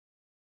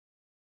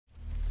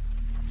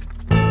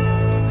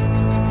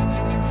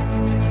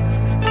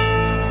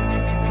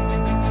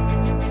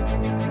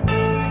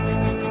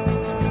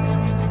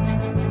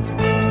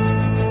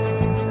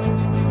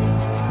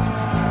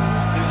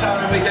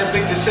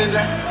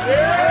decision.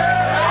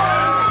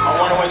 I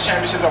want to win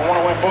championships. I want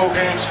to win bowl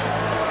games.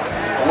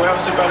 And what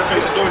else is a better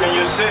place to do it than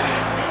your city?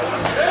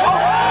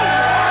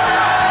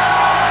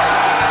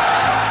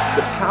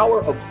 The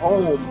power of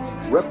home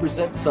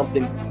represents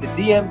something. The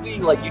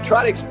DMV, like, you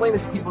try to explain it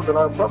to people that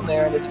aren't from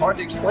there, and it's hard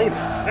to explain it.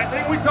 That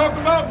thing we talk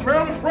about,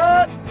 Maryland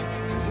pride,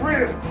 is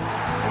real.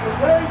 And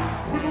today,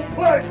 we're going to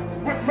play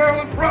with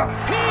Maryland pride.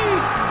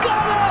 He's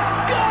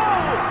gonna go!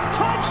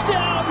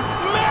 Touchdown,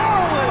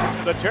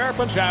 Maryland! The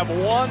Terrapins have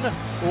one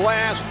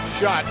last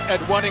shot at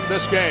winning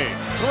this game.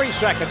 3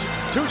 seconds,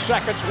 2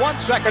 seconds, 1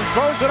 second,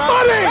 throws it up,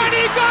 and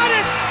he got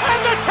it!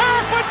 And the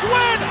Terrapins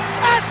win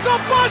at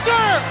the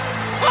buzzer!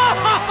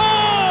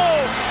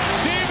 Oh!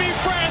 Stevie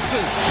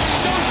Francis,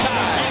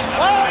 showtime!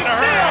 Oh,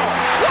 Neil!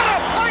 What a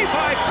play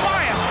by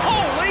Bias!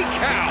 Holy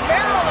cow!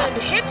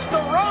 Maryland hits the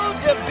road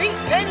to beat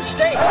Penn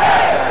State.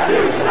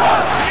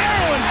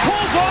 Maryland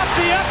pulls off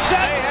the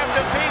upset! They have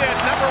defeated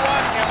number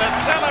one, and the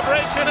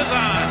celebration is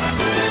on.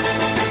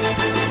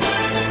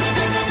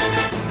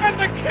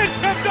 And the kids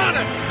have done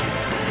it!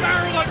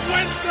 Maryland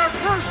wins their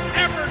first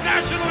ever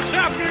national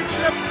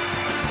championship,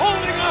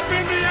 holding up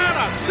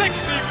Indiana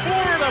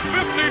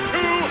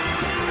 64-52.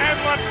 And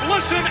let's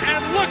listen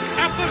and look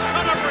at the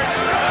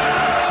celebration.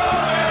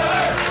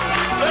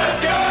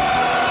 Let's go!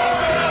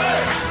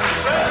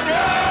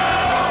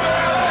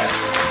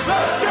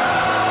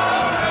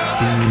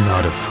 Be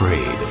not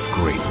afraid of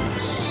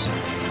greatness.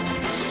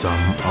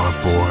 Some are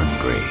born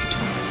great.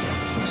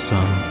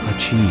 Some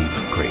achieve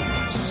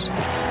greatness.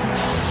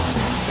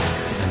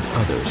 And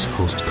others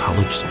host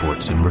college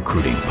sports and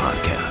recruiting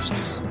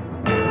podcasts.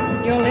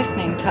 You're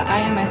listening to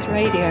IMS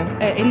Radio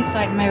at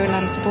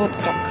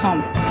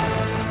InsideMarylandSports.com.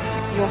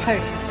 Your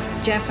hosts,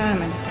 Jeff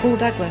Oman, Paul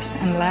Douglas,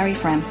 and Larry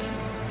France.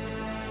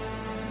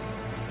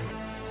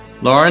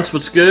 Lawrence,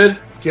 what's good?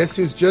 Guess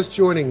who's just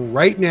joining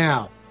right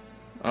now?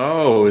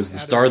 Oh, is the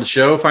star of the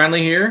show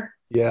finally here?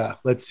 Yeah,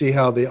 let's see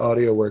how the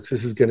audio works.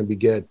 This is going to be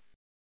good.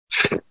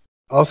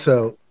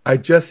 Also, I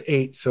just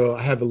ate, so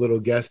I have a little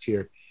guest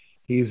here.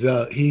 He's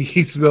he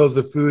smells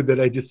the food that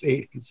I just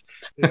ate.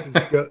 This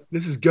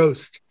is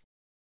Ghost.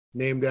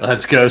 Named after,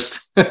 that's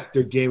Ghost.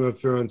 after Game of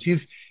Thrones. He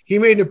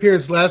made an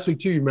appearance last week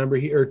too. You remember?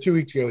 2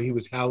 weeks ago he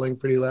was howling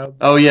pretty loud.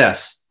 Oh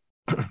yes,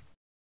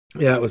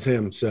 yeah, it was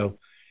him. So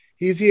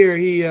he's here.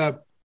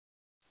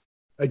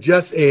 I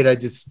just ate. I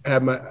just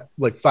had my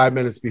 5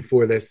 minutes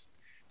before this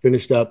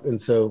finished up, and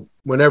so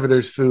whenever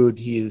there's food,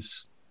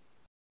 he's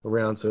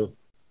around. So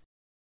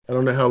I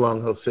don't know how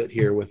long he'll sit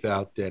here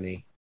without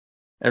Denny.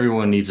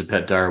 Everyone needs a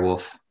pet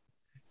direwolf.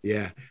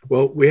 Yeah.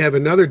 Well, we have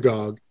another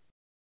dog.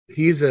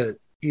 He's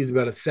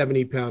about a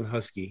 70-pound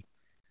husky.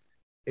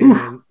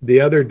 And the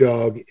other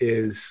dog,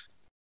 they're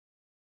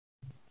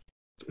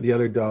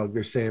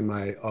saying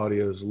my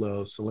audio is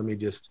low. So let me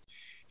just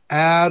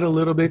add a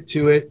little bit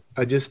to it.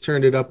 I just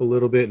turned it up a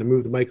little bit and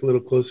moved the mic a little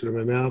closer to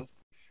my mouth.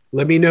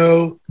 Let me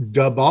know,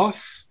 the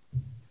boss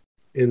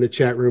in the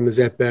chat room. Is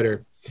that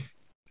better?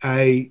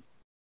 We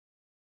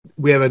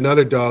have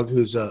another dog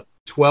who's a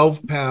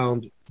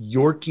 12-pound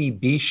Yorkie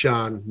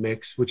Bichon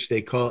mix, which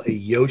they call a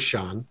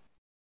Yoshan.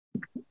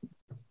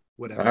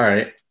 Whatever. All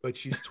right. But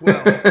she's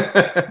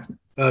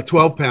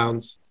 12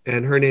 pounds,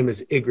 and her name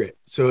is Ygritte.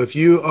 So if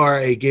you are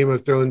a Game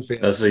of Thrones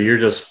fan. So you're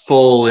just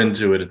full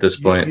into it at this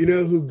point. You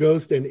know who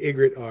Ghost and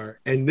Ygritte are.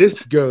 And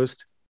this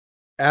Ghost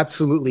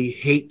absolutely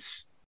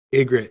hates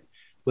Ygritte.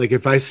 Like,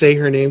 if I say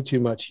her name too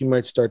much, he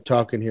might start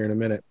talking here in a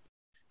minute.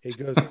 Hey,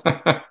 Ghost,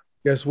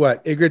 guess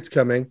what? Ygritte's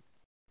coming.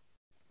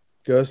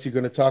 Ghost, you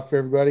going to talk for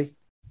everybody?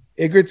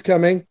 Ygritte's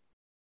coming.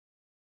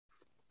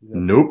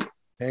 Nope.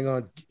 Hang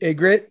on.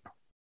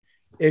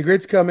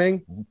 Ygritte's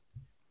coming.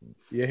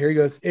 Yeah, here he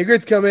goes.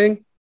 Ygritte's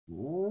coming.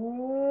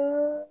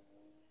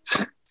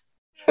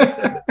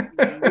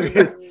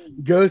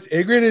 Ghost,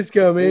 Ygritte is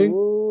coming.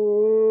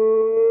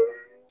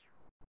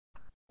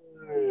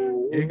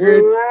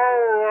 Ygritte.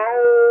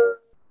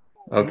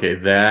 Okay,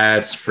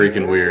 that's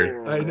freaking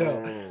weird. I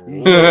know.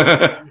 He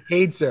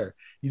hates her.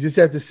 You just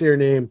have to say her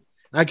name.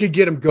 I could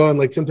get him going.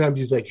 Like, sometimes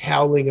he's like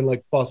howling and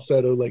like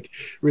falsetto, like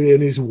really,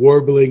 and he's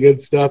warbling and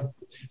stuff.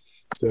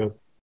 So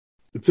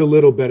it's a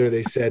little better,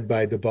 they said,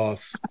 by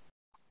DeBoss.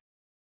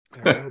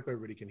 I hope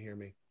everybody can hear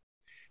me.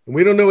 And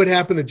we don't know what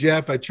happened to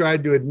Jeff. I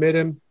tried to admit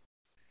him,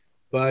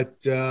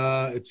 but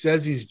it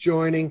says he's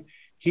joining.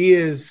 He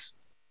is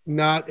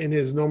not in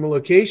his normal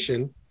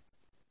location.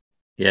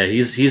 Yeah,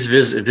 he's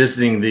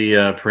visiting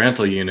the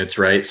parental units,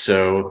 right?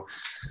 So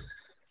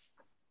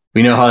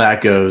we know how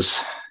that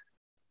goes.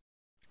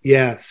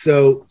 Yeah,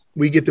 so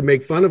we get to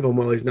make fun of him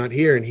while he's not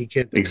here, and he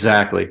can't.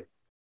 Exactly.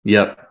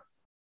 Yep.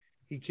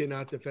 He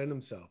cannot defend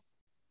himself.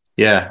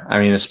 Yeah, I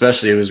mean,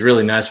 especially it was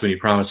really nice when you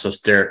promised us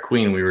Derek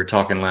Queen. We were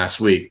talking last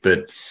week,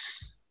 but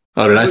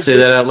did I say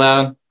that out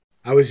loud?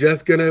 I was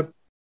gonna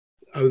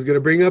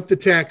bring up the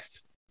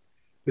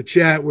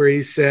chat where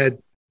he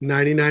said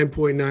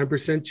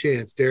 99.9%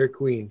 chance Derek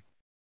Queen.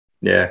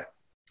 Yeah,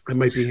 that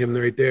might be him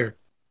right there.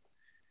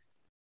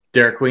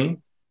 Derek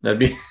Queen. That'd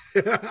be.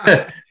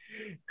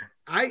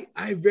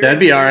 That'd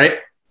be all right.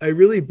 I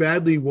really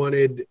badly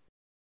wanted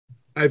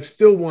I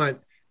still want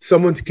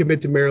someone to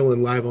commit to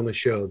Maryland live on the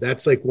show.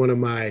 That's like one of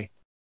my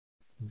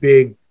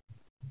big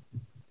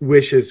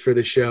wishes for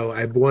the show.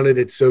 I've wanted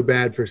it so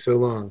bad for so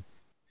long.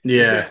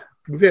 Yeah.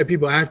 We've had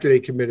people after they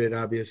committed,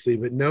 obviously,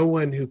 but no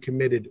one who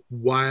committed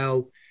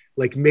while,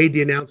 like, made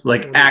the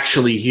announcement. Like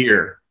actually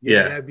here.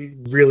 Yeah. That'd be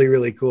really,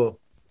 really cool.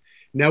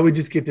 Now we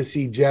just get to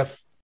see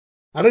Jeff.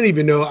 I don't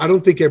even know. I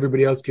don't think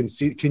everybody else can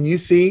see. Can you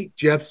see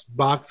Jeff's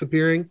box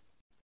appearing?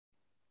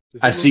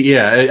 I see.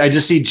 Yeah. I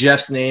just see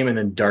Jeff's name and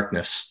then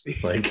darkness.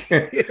 Like,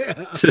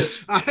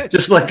 just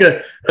like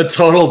a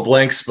total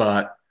blank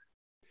spot.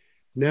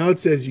 Now it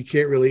says you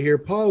can't really hear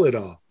Paul at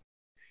all.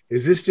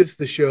 Is this just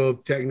the show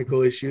of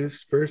technical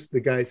issues? First, the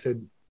guy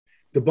said,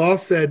 the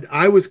boss said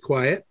I was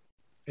quiet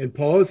and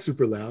Paul is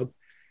super loud.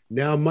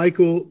 Now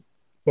Michael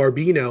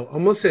Barbino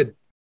almost said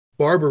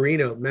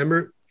Barbarino.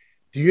 Remember,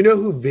 do you know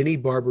who Vinny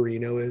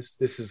Barbarino is?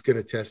 This is going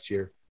to test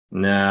you.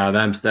 No,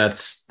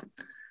 that's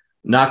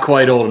not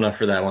quite old enough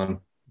for that one.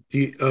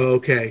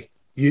 Okay.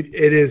 It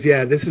is.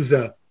 Yeah. This is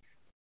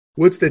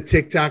what's the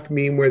TikTok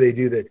meme where they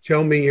do that?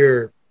 Tell me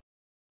you're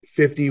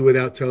 50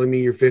 without telling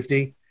me you're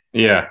 50.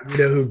 Yeah. You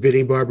know who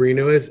Vinny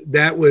Barbarino is?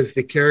 That was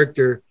the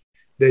character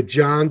that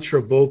John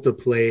Travolta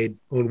played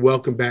on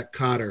Welcome Back,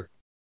 Kotter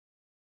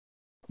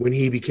when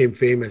he became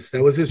famous.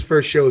 That was his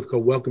first show. It's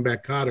called Welcome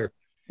Back, Kotter.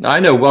 I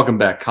know Welcome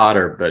Back,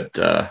 Kotter, but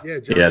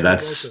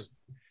that's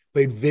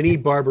played Vinny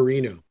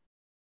Barbarino.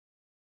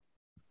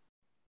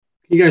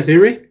 You guys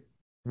hear me?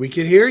 We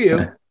can hear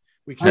you.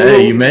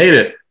 Hey, you made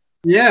it.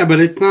 Yeah, but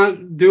it's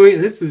not doing.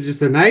 This is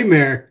just a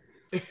nightmare.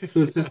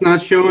 So it's just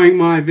not showing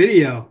my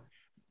video.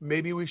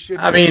 Maybe we should.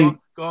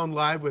 Gone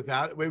live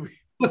without it.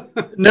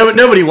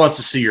 Nobody wants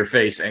to see your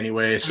face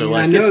anyway. So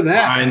I know it's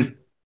that. Fine.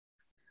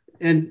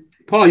 And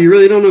Paul, you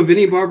really don't know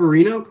Vinny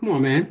Barbarino? Come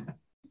on, man.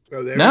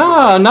 Oh,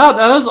 no, not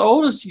as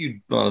old as you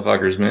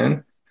motherfuckers,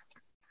 man.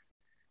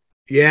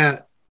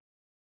 Yeah,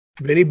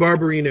 Vinny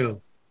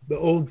Barbarino. The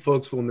old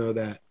folks will know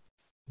that.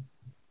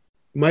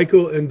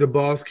 Michael and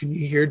DeBoss, can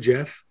you hear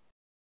Jeff?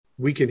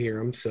 We can hear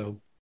him.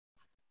 So.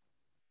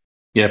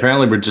 Yeah,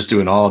 apparently we're just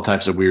doing all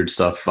types of weird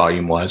stuff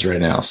volume-wise right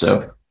now.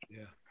 So,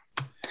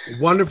 yeah,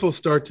 wonderful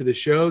start to the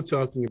show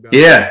talking about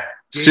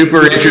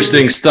super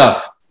interesting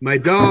stuff. My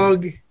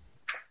dog.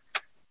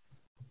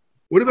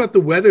 What about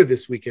the weather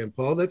this weekend,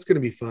 Paul? That's going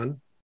to be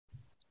fun.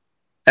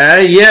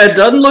 It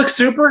doesn't look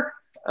super.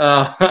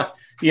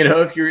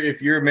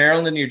 If you're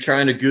Maryland and you're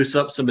trying to goose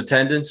up some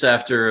attendance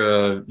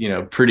after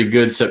a pretty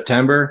good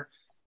September,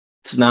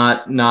 it's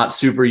not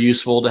super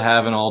useful to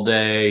have an all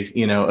day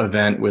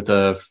event with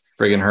a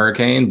friggin'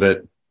 hurricane,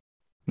 but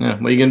yeah,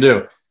 what are you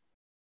gonna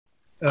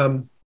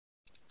do?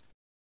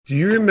 Do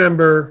you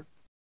remember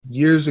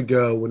years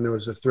ago when there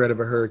was a threat of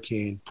a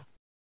hurricane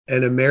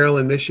and a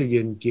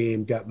Maryland-Michigan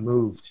game got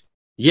moved?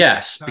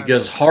 Yes,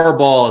 because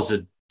Harbaugh is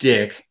a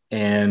dick,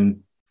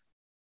 and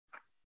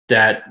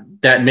that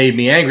made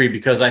me angry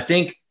because I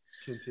think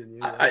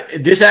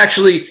this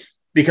actually,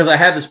 because I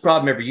have this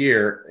problem every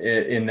year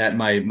in that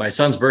my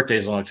son's birthday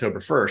is on October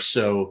 1st,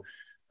 so.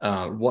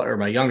 Or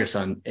my youngest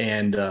son.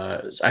 And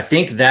I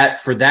think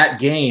that for that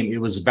game, it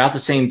was about the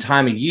same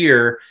time of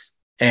year.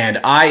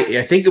 And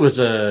I think it was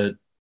either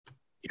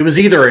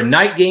a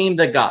night game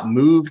that got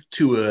moved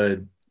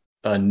to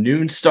a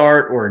noon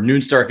start or a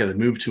noon start got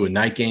moved to a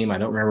night game. I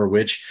don't remember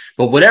which,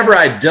 but whatever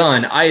I'd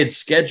done, I had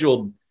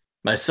scheduled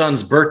my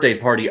son's birthday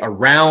party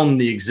around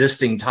the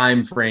existing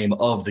time frame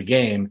of the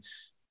game.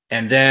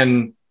 And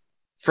then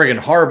friggin'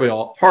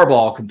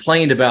 Harbaugh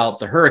complained about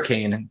the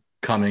hurricane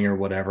coming or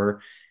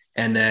whatever.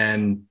 And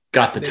then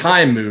got the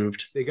time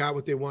moved. They got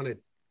what they wanted.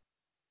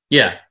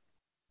 Yeah.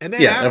 And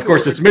then of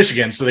course it's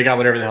Michigan, so they got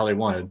whatever the hell they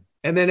wanted.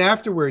 And then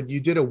afterward, you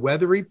did a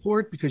weather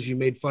report because you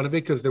made fun of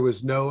it because there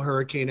was no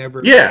hurricane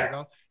ever.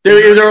 Yeah.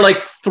 There were like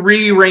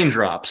 3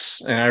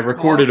 raindrops, and I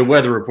recorded a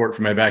weather report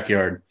from my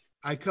backyard.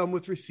 I come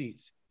with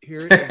receipts.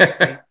 Here it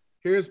is.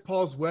 Here's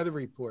Paul's weather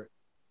report.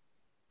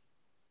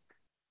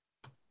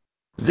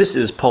 This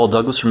is Paul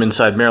Douglas from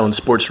Inside Maryland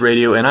Sports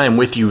Radio, and I am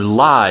with you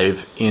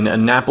live in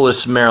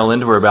Annapolis,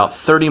 Maryland. We're about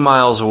 30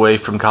 miles away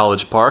from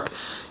College Park.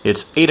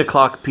 It's 8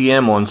 o'clock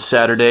p.m. on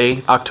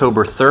Saturday,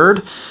 October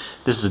 3rd.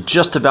 This is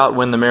just about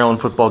when the Maryland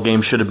football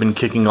game should have been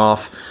kicking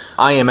off.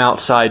 I am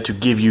outside to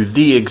give you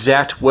the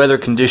exact weather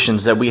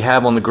conditions that we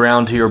have on the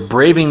ground here,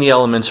 braving the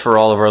elements for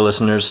all of our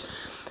listeners.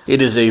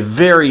 It is a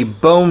very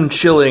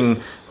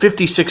bone-chilling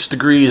 56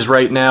 degrees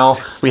right now.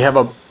 We have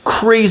a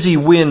crazy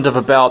wind of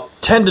about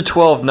 10 to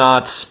 12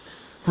 knots,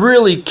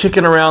 really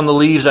kicking around the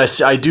leaves.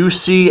 I do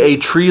see a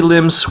tree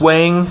limb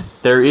swaying.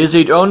 There is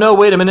oh no,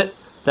 wait a minute.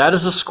 That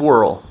is a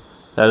squirrel.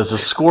 That is a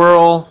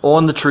squirrel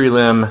on the tree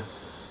limb.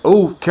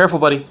 Oh, careful,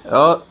 buddy.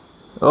 Oh,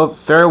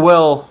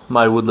 farewell,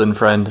 my woodland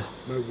friend.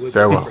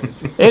 Farewell.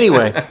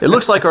 Anyway, it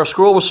looks like our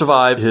squirrel will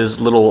survive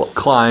his little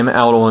climb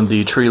out on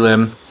the tree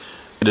limb.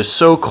 It is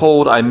so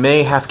cold I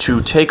may have to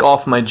take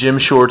off my gym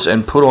shorts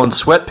and put on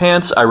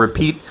sweatpants. I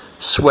repeat,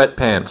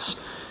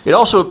 sweatpants. It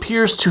also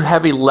appears to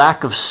have a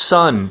lack of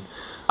sun.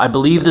 I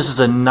believe this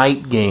is a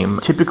night game,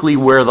 typically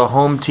where the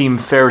home team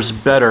fares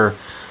better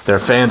their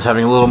fans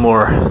having a little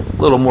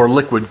more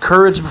liquid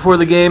courage before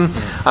the game.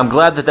 I'm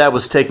glad that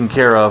was taken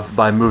care of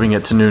by moving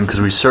it to noon,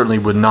 because we certainly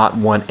would not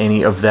want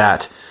any of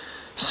that.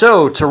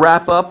 So, to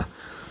wrap up,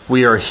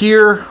 we are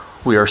here,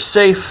 we are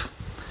safe,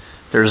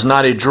 there's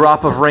not a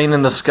drop of rain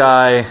in the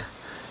sky,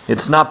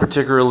 it's not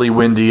particularly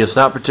windy, it's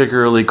not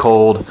particularly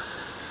cold,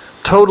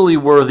 totally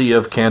worthy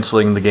of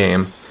canceling the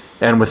game.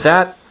 And with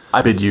that,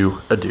 I bid you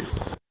adieu.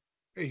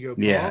 There you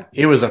go, yeah,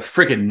 it was a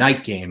freaking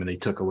night game and they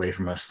took away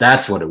from us.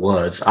 That's what it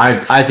was.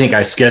 I think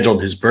I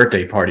scheduled his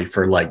birthday party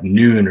for like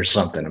noon or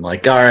something. I'm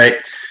like, all right,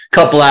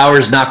 couple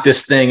hours, knock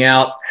this thing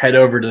out, head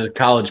over to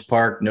College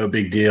Park, no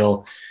big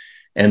deal.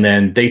 And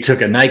then they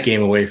took a night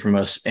game away from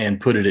us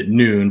and put it at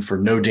noon for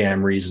no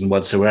damn reason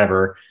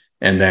whatsoever.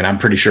 And then I'm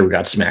pretty sure we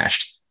got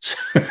smashed.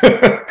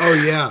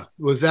 Oh yeah,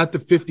 was that the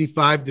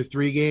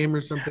 55-3 game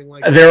or something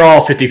like that? They're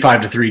all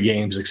 55-3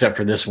 games except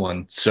for this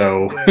one.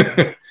 So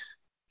yeah.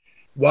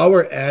 While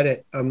we're at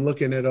it, I'm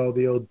looking at all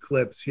the old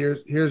clips.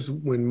 Here's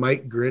when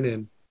Mike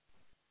Grinnan.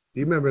 Do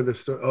you remember the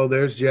story? Oh,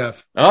 there's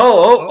Jeff.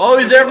 Oh,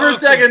 he's there for a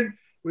second.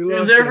 He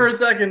was there for a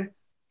second.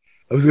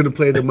 I was going to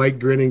play the Mike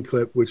Grinnan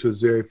clip, which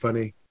was very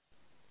funny.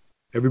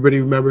 Everybody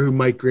remember who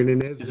Mike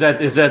Grinnan is?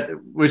 Is that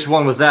which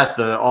one was that?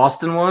 The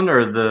Austin one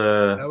or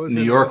the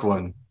New York Austin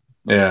one?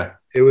 Yeah.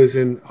 It was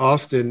in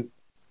Austin,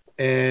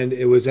 and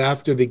it was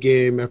after the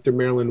game, after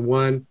Maryland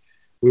won.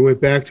 We went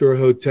back to our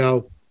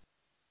hotel.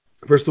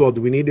 First of all,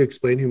 do we need to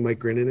explain who Mike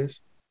Grinnan is?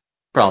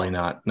 Probably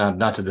not.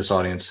 Not to this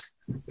audience.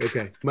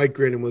 Okay. Mike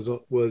Grinnan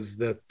was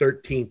the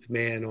 13th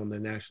man on the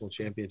national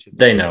championship.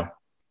 They know.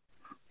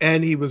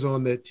 And he was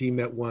on the team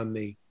that won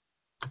the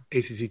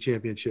ACC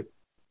championship.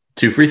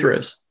 2 free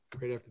throws.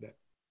 Right after that.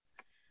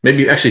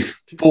 Maybe actually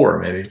 4,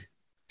 maybe.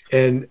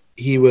 And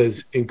he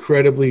was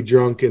incredibly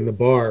drunk in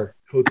the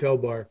hotel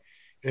bar.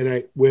 And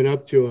I went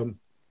up to him.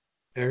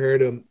 I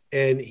heard him.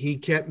 And he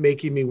kept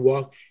making me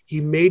walk.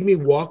 He made me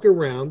walk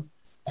around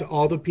to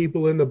all the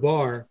people in the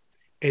bar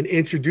and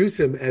introduce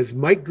him as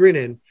Mike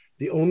Grinnan,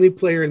 the only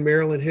player in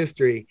Maryland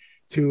history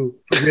to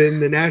win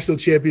the national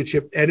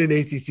championship and an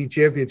ACC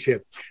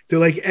championship, to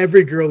like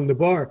every girl in the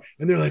bar.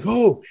 And they're like,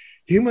 oh,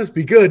 he must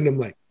be good. And I'm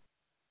like,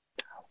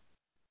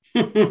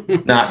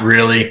 not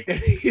really.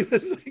 He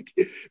was like,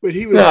 but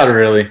he was not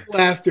really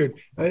plastered.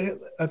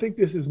 I think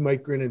this is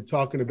Mike Grinnan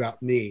talking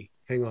about me.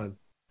 Hang on.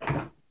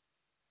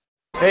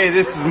 Hey,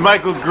 this is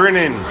Michael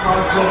Grinnan.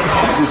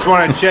 Just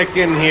want to check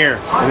in here.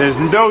 And there's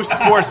no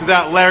sports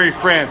without Larry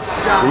France.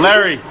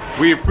 Larry,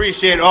 we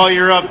appreciate all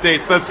your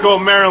updates. Let's go,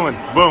 Maryland.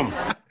 Boom.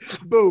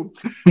 Boom.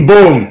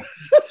 Boom.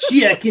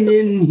 Checking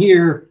in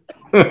here.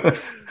 The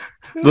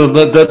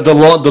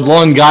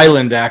Long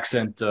Island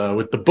accent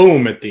with the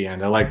boom at the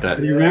end. I like that.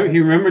 He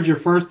remembered your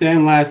first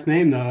and last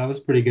name, though. That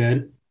was pretty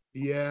good.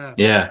 Yeah.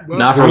 Yeah. Well,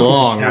 not for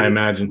long, I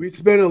imagine. We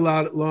spent a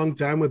long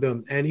time with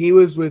him, and he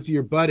was with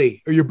your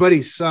buddy or your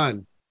buddy's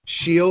son,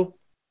 Sheil.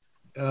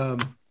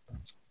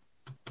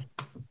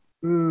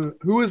 Who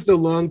was the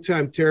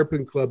longtime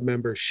Terrapin Club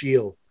member,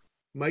 Sheil?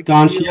 Mike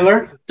Don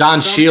Sheeler? Don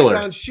Sheeler.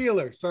 Don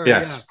Sheeler. Sorry.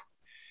 Yes.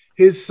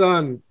 Yeah. His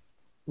son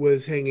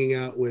was hanging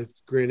out with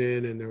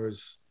Grinnan, and there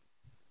was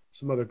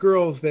some other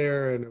girls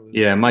there, and it was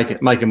Mike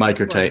and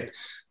Mike are tight.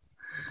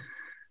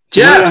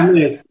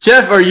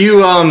 Jeff, are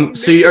you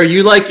are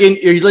you like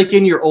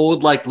in your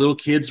old like little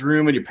kids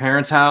room at your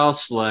parents'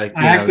 house? Like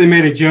I actually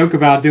made a joke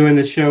about doing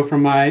the show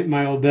from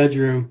my old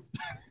bedroom.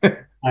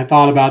 I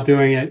thought about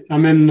doing it.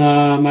 I'm in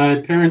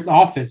my parents'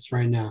 office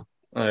right now.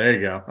 Oh, there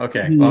you go.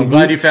 Okay. Well, I'm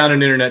glad you found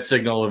an internet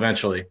signal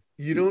eventually.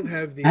 You don't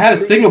have the I had a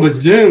signal with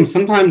Zoom.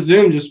 Sometimes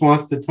Zoom just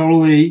wants to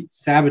totally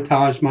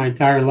sabotage my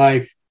entire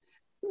life.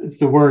 It's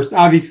the worst.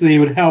 Obviously, it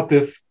would help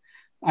if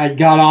I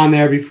got on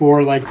there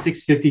before like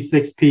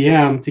 6:56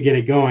 p.m. to get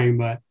it going.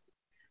 But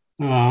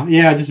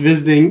just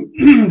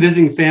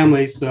visiting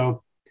family.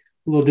 So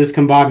a little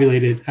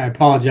discombobulated. I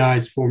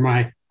apologize for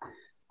my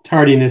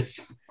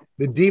tardiness.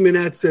 The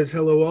Demonette says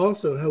hello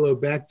also. Hello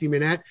back,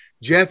 Demonette.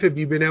 Jeff, have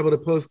you been able to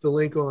post the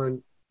link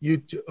on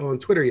YouTube, on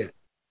Twitter yet?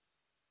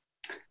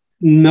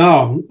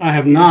 No, I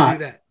have not.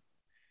 Do that.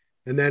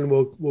 And then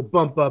we'll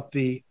bump up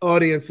the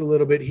audience a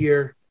little bit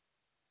here.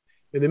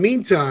 In the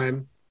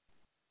meantime,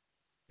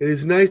 it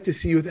is nice to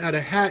see you without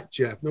a hat,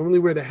 Jeff. Normally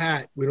wear the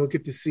hat. We don't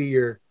get to see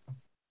your...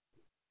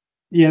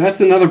 Yeah, that's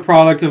another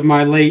product of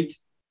my late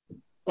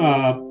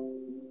planning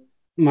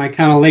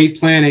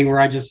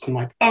where I'm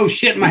like, oh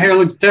shit, my hair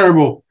looks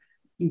terrible.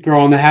 And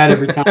throw on the hat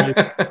every time.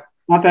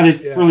 Not that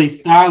it's really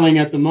styling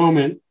at the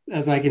moment,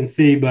 as I can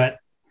see, but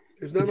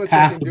there's not much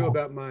passable. I can do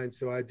about mine,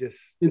 so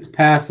it's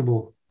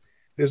passable.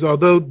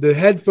 Although the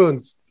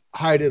headphones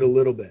hide it a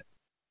little bit.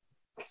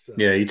 So.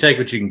 Yeah, you take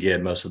what you can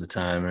get most of the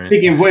time, right?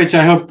 Speaking of which,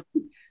 I hope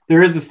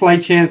there is a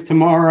slight chance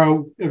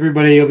tomorrow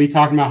everybody will be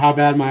talking about how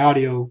bad my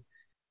audio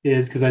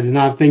is, because I did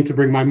not think to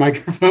bring my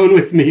microphone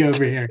with me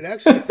over here. It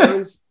actually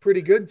sounds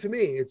pretty good to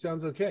me. It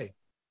sounds okay.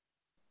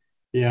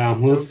 Yeah,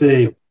 we'll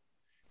see. Awesome.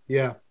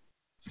 Yeah.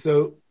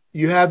 So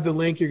you have the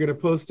link. You're going to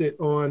post it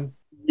on.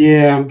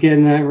 Yeah, I'm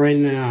getting that right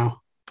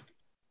now.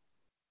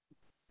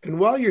 And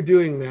while you're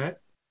doing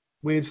that,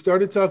 we had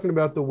started talking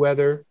about the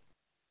weather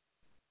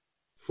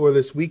for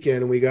this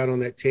weekend, and we got on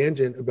that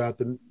tangent about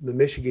the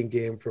Michigan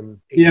game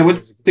from.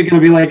 What's it going to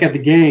be like at the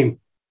game?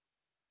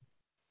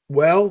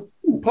 Well,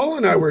 Paul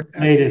and I were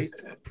actually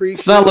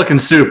It's not looking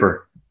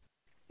super.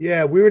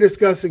 Yeah, we were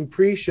discussing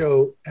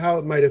pre-show how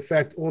it might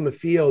affect on the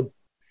field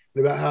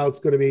and about how it's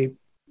going to be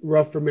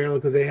rough for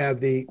Maryland because they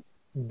have the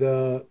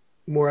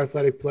more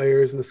athletic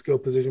players and the skill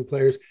position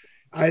players.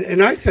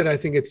 I said I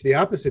think it's the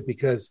opposite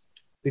because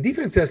the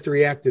defense has to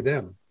react to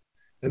them,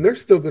 and they're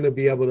still going to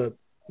be able to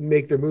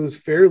make their moves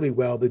fairly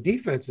well. The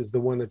defense is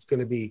the one that's going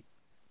to be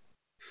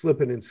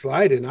slipping and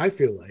sliding, I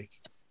feel like.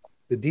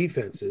 The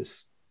defense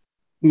is.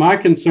 My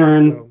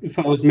concern, if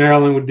I was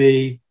Maryland, would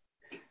be,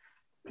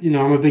 I'm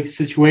a big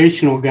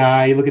situational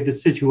guy. You look at the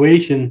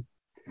situation.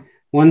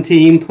 One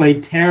team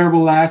played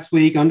terrible last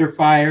week, under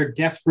fire,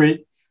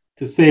 desperate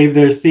to save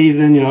their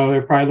season.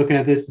 They're probably looking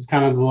at this as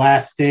kind of the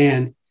last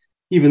stand,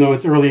 even though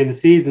it's early in the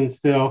season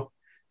still.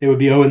 They would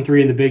be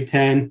 0-3 in the Big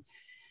Ten.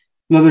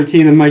 Another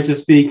team that might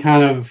just be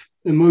kind of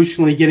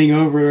emotionally getting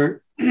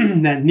over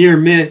that near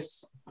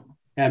miss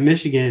at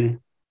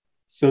Michigan.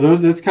 So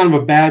that's kind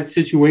of a bad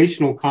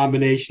situational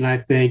combination, I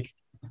think.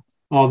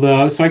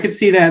 So I could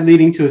see that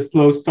leading to a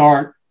slow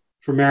start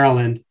for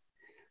Maryland.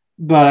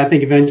 But I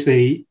think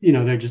eventually,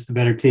 they're just a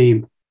better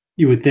team,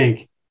 you would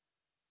think.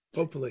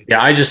 Hopefully.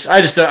 Yeah,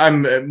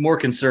 I'm more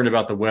concerned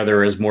about the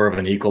weather as more of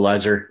an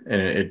equalizer.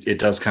 And it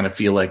does kind of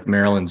feel like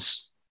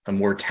Maryland's a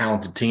more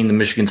talented team than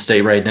Michigan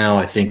State right now.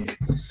 I think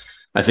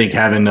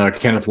having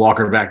Kenneth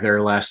Walker back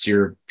there last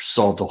year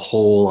solved a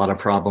whole lot of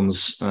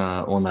problems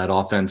on that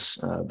offense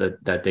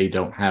that they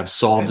don't have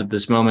solved at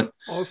this moment.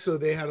 Also,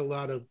 they had a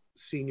lot of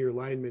senior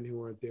linemen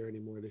who aren't there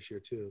anymore this year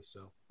too.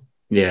 So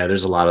yeah,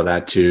 there's a lot of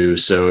that too.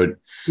 So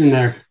and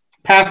their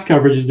pass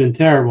coverage has been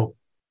terrible.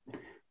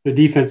 The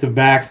defensive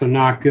backs are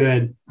not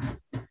good.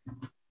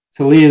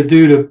 Talia is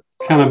due to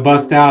kind of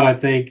bust out, I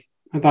think.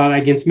 I thought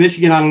against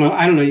Michigan, I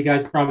don't know. You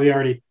guys probably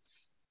already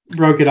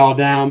broke it all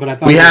down, but I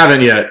thought we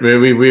haven't yet.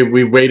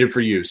 We waited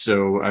for you,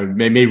 so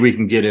maybe we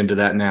can get into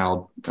that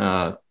now.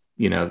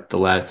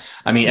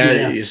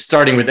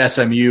 Starting with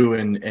SMU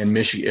and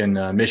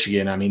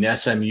Michigan. I mean,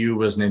 SMU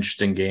was an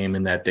interesting game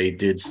in that they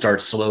did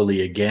start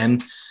slowly again.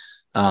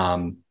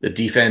 The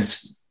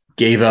defense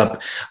gave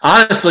up.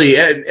 Honestly,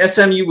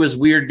 SMU was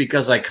weird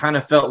because I kind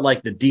of felt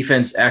like the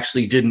defense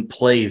actually didn't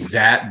play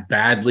that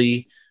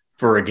badly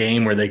for a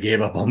game where they gave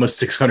up almost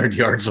 600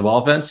 yards of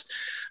offense.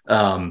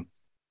 And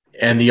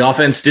the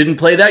offense didn't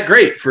play that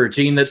great for a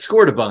team that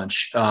scored a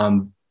bunch.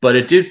 But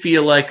it did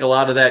feel like a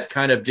lot of that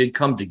kind of did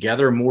come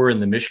together more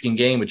in the Michigan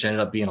game, which ended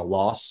up being a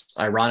loss,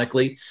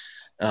 ironically.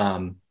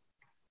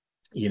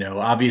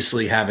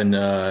 Obviously having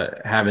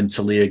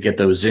Talia get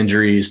those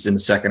injuries in the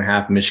second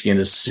half, Michigan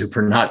is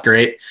super not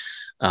great.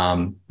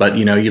 But,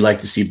 you like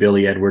to see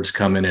Billy Edwards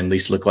come in and at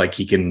least look like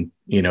he can,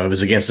 it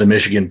was against the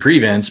Michigan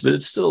prevents, but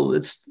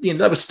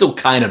that was still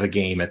kind of a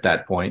game at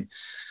that point.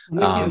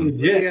 Let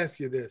me ask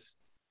you this.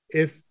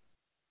 If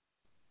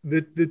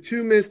the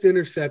two missed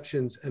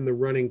interceptions and the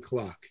running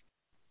clock,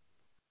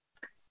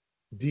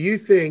 do you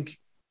think,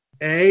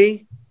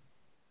 A,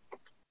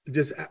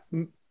 just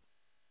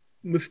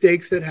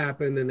mistakes that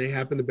happened and they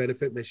happen to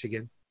benefit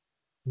Michigan,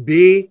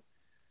 B,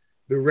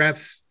 the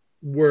refs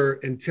were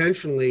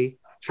intentionally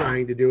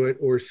trying to do it,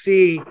 or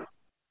C,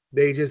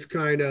 they just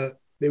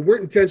they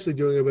weren't intentionally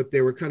doing it, but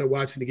they were kind of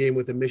watching the game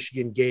with a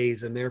Michigan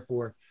gaze, and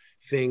therefore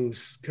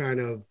things kind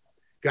of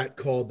got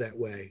called that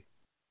way?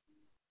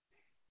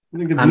 I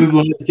think the Blue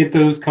Bloods get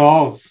those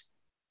calls.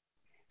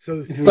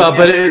 So, see,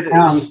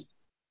 that's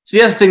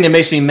the thing that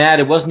makes me mad.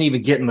 It wasn't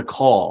even getting the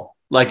call.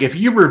 Like, if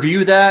you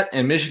review that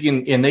and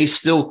Michigan and they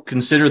still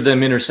consider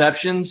them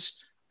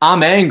interceptions,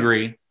 I'm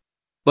angry.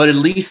 But at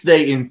least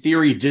they, in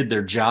theory, did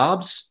their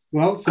jobs.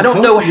 Well, I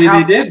don't know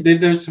how they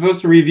did. They're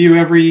supposed to review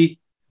every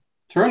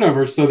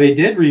turnover, so they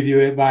did review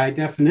it by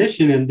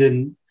definition and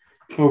didn't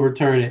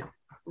overturn it.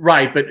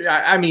 Right, but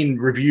I mean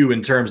review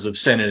in terms of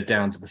sending it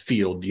down to the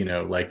field,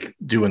 like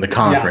doing the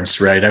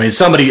conference, right? I mean,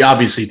 somebody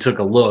obviously took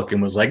a look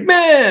and was like,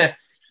 meh.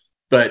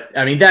 But,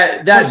 I mean,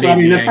 that made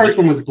me angry. The first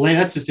one was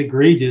blatant. That's just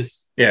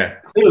egregious.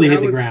 Yeah. Clearly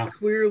hit the ground.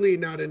 Clearly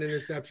not an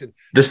interception.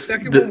 The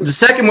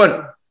second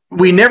one,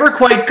 we never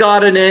quite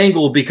got an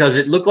angle because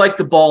it looked like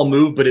the ball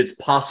moved, but it's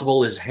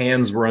possible his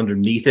hands were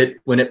underneath it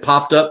when it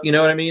popped up. You know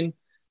what I mean?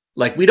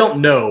 Like, we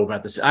don't know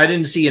about this. I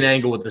didn't see an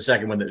angle with the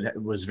second one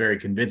that was very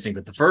convincing,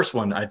 but the first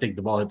one, I think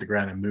the ball hit the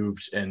ground and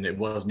moved, and it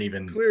wasn't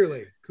even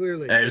clearly.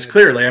 It was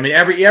clearly. I mean,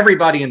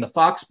 everybody in the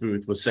Fox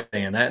booth was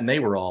saying that, and they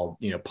were all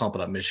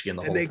pumping up Michigan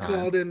the whole time. And they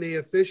called in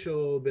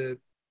the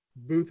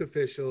booth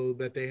official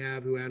that they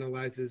have who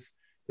analyzes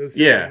those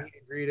things. Yeah, he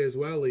agreed as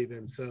well.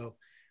 Even so,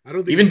 I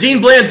don't think even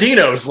Dean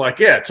Blandino's like,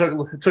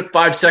 took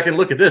 5 second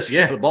look at this.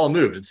 Yeah, the ball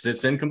moved.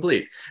 It's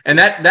incomplete. And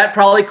that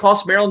probably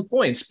cost Maryland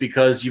points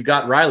because you've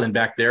got Ryland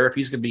back there. If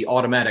he's going to be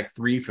automatic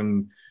 3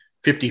 from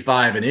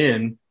 55 and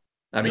in,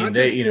 I mean, not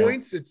just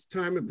points, it's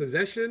time of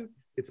possession.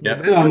 It's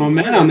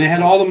momentum. They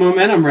had all the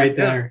momentum right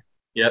there.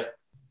 Yep.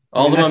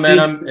 All the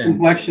momentum. The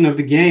complexion of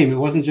the game. It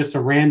wasn't just a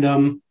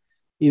random,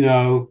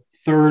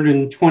 3rd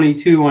and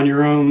 22 on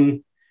your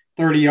own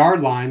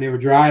 30-yard line. They were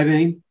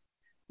driving.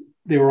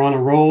 They were on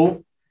a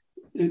roll.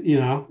 You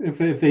know,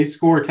 if they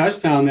score a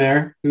touchdown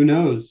there, who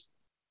knows?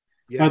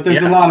 Yeah. But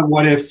there's a lot of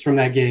what ifs from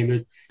that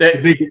game. The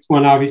biggest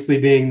one, obviously,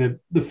 being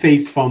the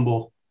face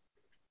fumble.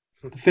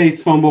 The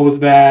face fumble was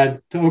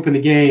bad to open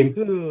the game.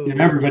 You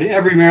know,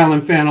 every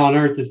Maryland fan on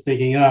earth is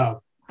thinking,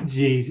 "Oh,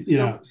 geez,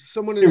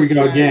 someone here we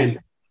go again."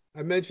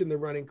 I mentioned the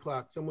running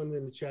clock. Someone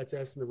in the chat's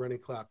asking the running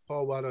clock.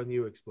 Paul, why don't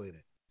you explain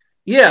it?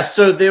 Yeah,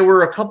 so there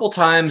were a couple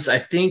times, I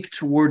think,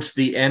 towards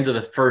the end of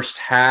the first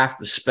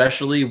half,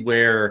 especially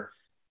where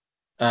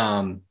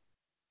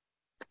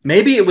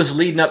maybe it was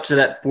leading up to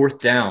that fourth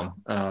down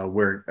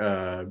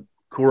where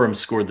Corum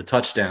scored the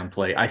touchdown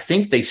play. I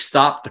think they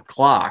stopped the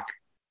clock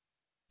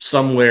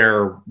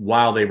somewhere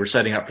while they were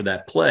setting up for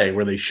that play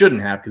where they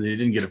shouldn't have, because they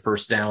didn't get a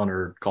first down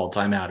or call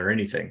timeout or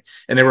anything.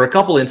 And there were a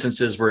couple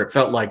instances where it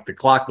felt like the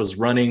clock was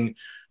running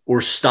or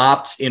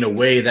stopped in a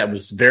way that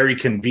was very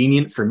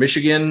convenient for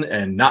Michigan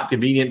and not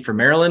convenient for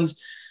Maryland.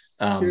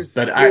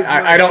 But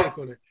I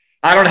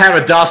don't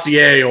have a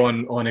dossier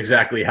on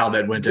exactly how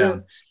that went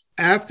down.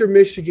 After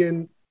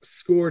Michigan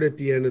scored at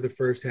the end of the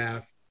first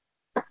half,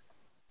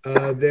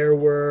 there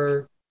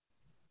were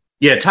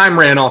time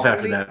ran off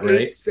after that,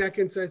 right? 8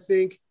 seconds, I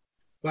think.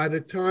 By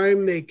the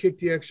time they kicked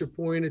the extra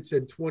point, it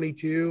said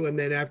 22. And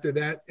then after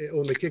that,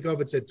 on the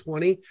kickoff, it said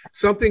 20,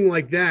 something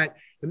like that.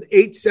 And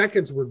 8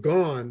 seconds were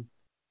gone,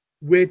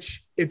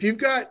 which if you've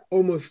got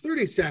almost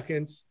 30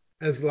 seconds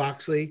as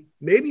Loxley,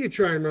 maybe you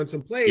try and run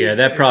some plays. Yeah,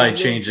 that probably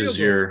changes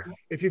your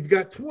 – if you've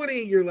got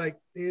 20, you're like,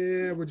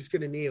 we're just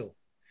going to kneel.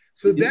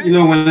 So that, you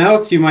know, when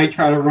else you might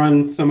try to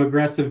run some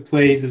aggressive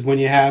plays is when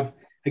you have,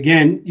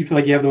 again, you feel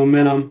like you have the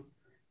momentum.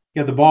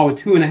 You got the ball with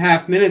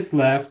 2.5 minutes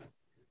left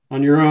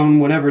on your own,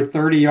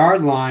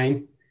 30-yard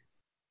line.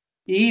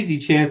 Easy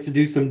chance to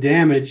do some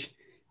damage.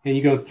 And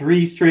you go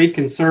 3 straight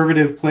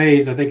conservative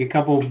plays. I think a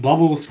couple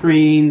bubble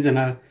screens and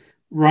a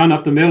run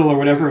up the middle or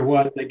whatever it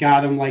was. They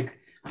got them like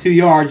 2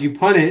 yards. You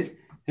punt it,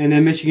 and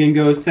then Michigan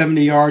goes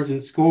 70 yards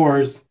and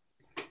scores.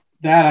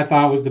 That I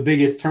thought was the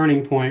biggest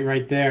turning point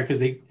right there, because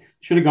they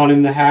should have gone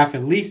in the half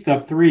at least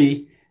up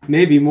 3,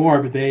 maybe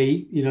more, but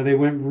they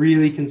went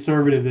really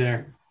conservative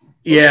there.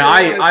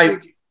 Yeah,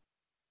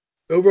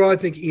 overall, I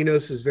think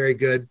Enos is very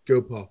good.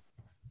 Go, Paul.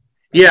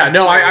 Yeah,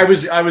 no, I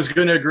was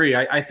going to agree.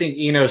 I think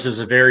Enos is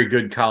a very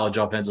good college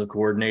offensive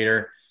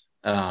coordinator.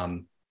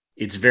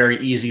 It's very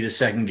easy to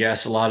second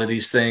guess a lot of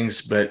these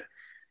things, but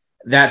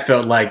that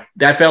felt like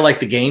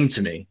the game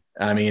to me.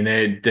 I mean,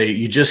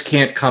 you just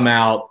can't come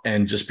out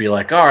and just be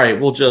like, all right,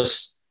 we'll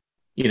just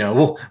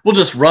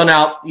run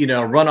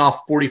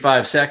off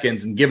 45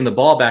 seconds and give them the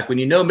ball back when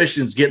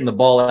Michigan's getting the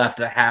ball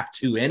after half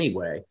 2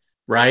 anyway.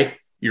 Right?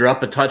 You're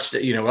up a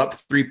touchdown, up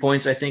 3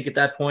 points, I think, at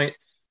that point.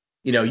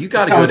 You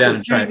got to go down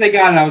and try. As soon as they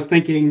got it, I was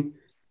thinking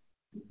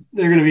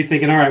they're going to be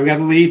thinking, all right, we got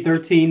the lead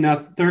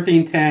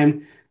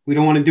 13-10. We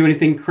don't want to do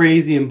anything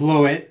crazy and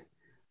blow it.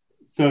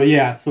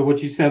 So, so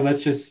what you said,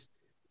 let's just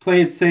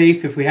play it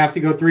safe. If we have to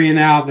go 3 and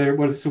out,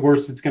 what's the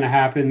worst that's going to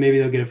happen? Maybe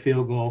they'll get a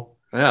field goal.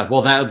 Yeah,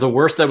 well, the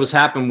worst that was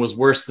happened was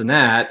worse than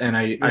that. And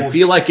I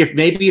feel like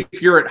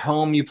if you're at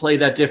home, you play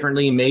that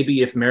differently.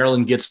 Maybe if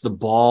Maryland gets the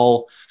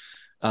ball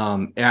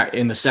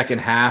in the second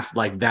half,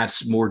 like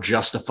that's more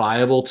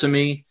justifiable to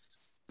me.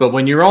 But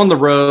when you're on the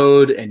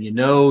road and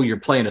you're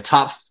playing a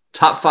top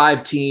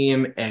 5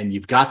 team and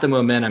you've got the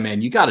momentum,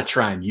 man, you got to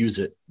try and use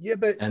it. Yeah,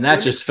 but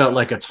that just felt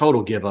like a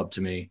total give up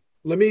to me.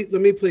 Let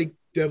me play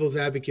devil's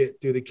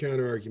advocate through the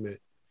counter argument.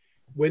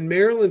 When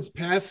Maryland's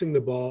passing the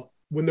ball,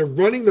 when they're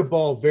running the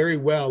ball very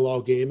well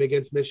all game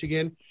against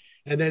Michigan,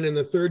 and then in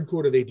the third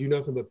quarter they do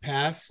nothing but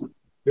pass,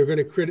 they're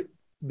going to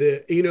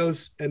the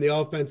Enos and the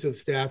offensive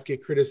staff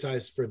get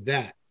criticized for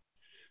that.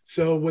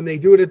 So when they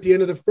do it at the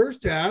end of the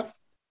first half,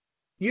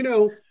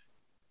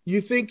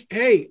 you think,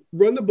 hey,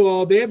 run the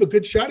ball. They have a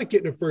good shot at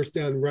getting a first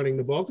down running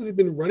the ball because they've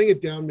been running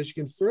it down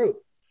Michigan's throat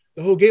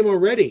the whole game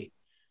already.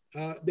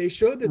 They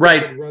showed that they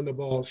could run the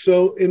ball.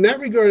 So in that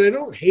regard, I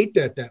don't hate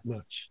that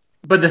much.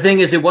 But the thing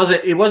is, it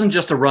wasn't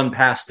just a run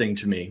pass thing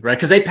to me, right?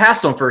 Because they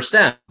passed on first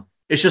down.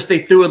 It's just they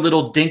threw a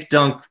little dink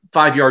dunk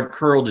 5-yard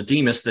curl to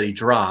Demas that he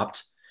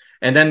dropped.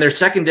 And then their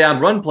second down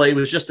run play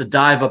was just a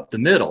dive up the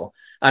middle.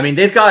 I mean,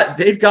 they've got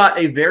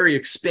a very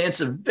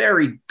expansive,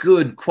 very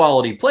good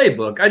quality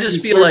playbook. I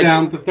just feel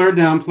like the third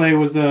down play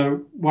was a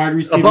wide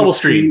receiver, a bubble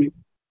screen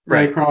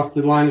right across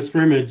the line of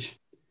scrimmage.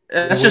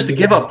 That's just a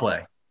give up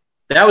play.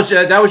 That was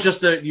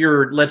just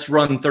your let's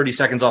run 30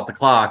 seconds off the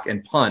clock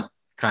and punt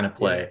kind of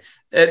play.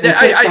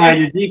 Yeah.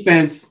 Your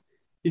defense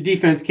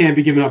can't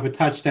be giving up a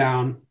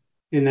touchdown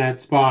in that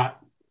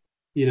spot.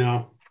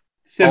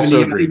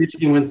 70.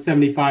 Michigan went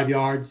 75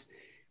 yards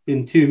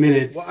in 2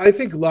 minutes. Well, I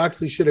think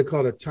Loxley should have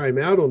called a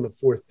timeout on the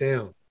fourth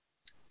down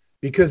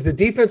because the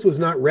defense was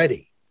not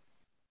ready.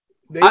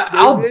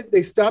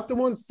 They stopped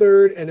them on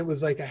third, and it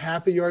was like a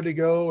half a yard to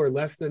go or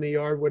less than a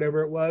yard,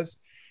 whatever it was.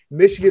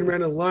 Michigan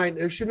ran a line.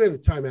 There should have been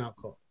a timeout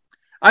call.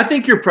 I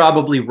think you're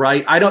probably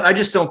right. I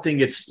just don't think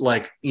it's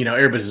like,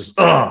 everybody says,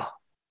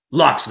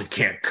 Loxley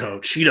can't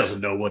coach. He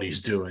doesn't know what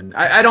he's doing.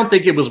 I don't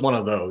think it was one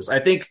of those. I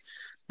think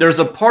there's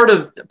a part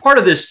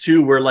of this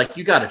too where like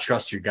you got to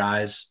trust your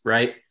guys,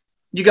 right?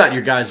 You got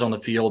your guys on the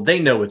field. They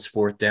know it's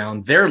fourth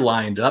down. They're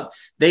lined up.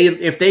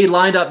 If they're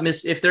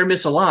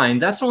misaligned,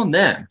 that's on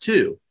them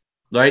too,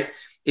 right?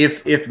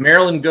 If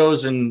Maryland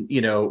goes and,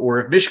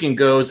 or if Michigan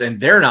goes and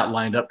they're not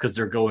lined up because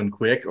they're going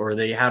quick or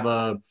they have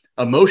a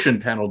motion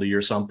penalty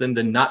or something,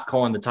 then not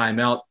calling the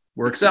timeout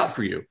works out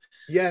for you.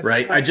 Yes.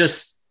 Right.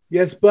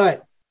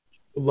 But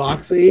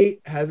Locksley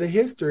has a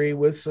history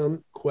with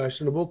some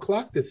questionable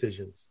clock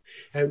decisions.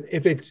 And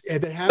if it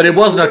happens, but it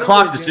wasn't a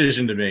clock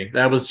decision to me.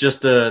 That was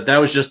just a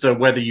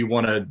whether you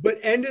want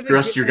to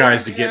trust your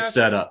guys to get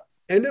set up.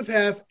 End of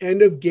half,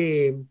 end of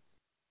game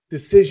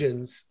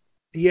decisions.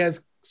 He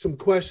has some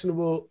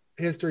questionable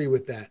history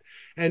with that.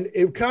 And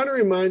it kind of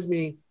reminds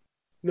me,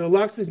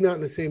 Locksley's not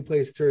in the same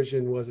place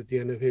Turgeon was at the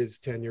end of his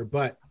tenure,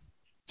 but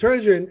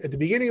Turgeon at the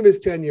beginning of his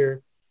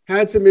tenure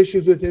had some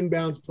issues with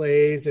inbounds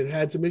plays and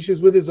had some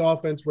issues with his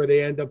offense where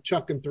they end up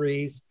chucking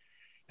threes.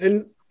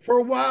 And for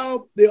a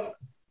while,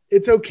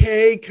 it's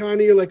okay.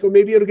 Kind of you're like,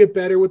 maybe it'll get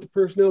better with the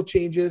personnel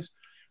changes.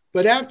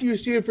 But after you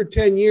see it for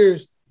 10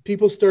 years,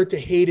 people start to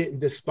hate it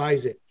and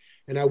despise it.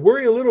 And I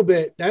worry a little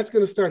bit that's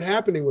going to start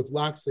happening with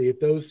Locksley if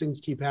those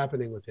things keep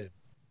happening with him.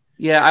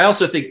 Yeah, I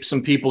also think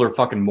some people are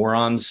fucking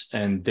morons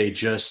and they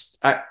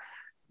just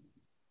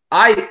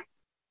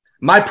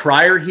my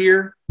prior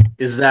here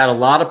is that a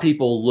lot of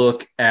people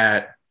look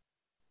at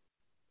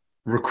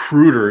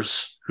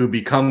recruiters who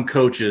become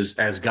coaches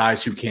as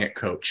guys who can't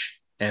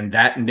coach. And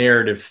that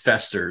narrative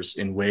festers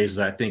in ways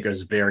that I think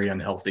is very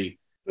unhealthy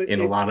a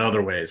lot of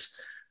other ways.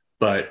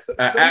 But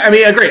I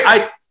mean, I agree.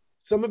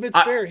 Some of it's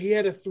fair. He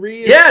had a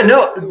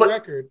 3-year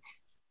record.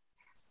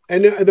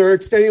 And there are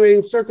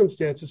extenuating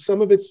circumstances.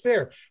 Some of it's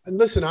fair. And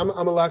listen, I'm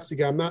a Locksley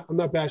guy. I'm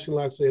not bashing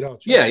Locksley at all.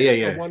 Yeah.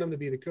 I want him to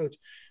be the coach.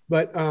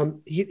 But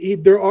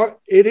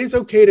it is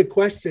okay to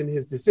question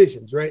his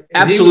decisions, right?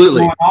 And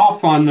absolutely. Going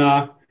off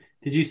on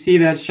did you see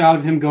that shot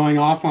of him going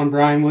off on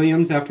Brian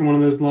Williams after one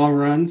of those long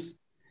runs?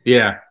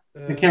 Yeah.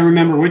 I can't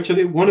remember which of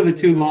it. One of the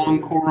two long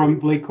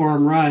Blake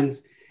Corum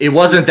runs. It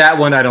wasn't that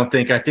one, I don't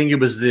think. I think it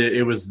was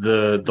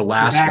the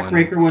last one.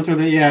 Backbreaker one.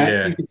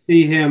 Yeah, you could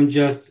see him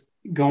just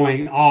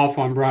going off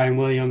on Brian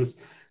Williams,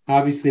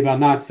 obviously about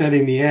not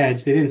setting the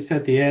edge. They didn't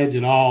set the edge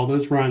at all.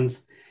 Those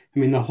runs, I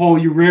mean,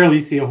 you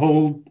rarely see a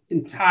whole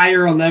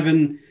entire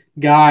 11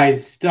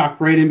 guys stuck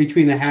right in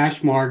between the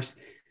hash marks.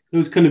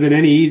 Those couldn't have been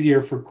any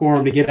easier for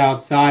Corum to get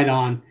outside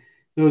on.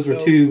 Those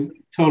were two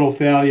total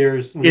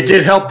failures. It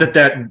did help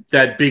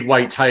that big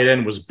white tight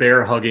end was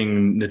bear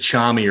hugging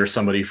Nachami or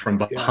somebody from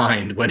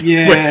behind when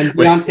he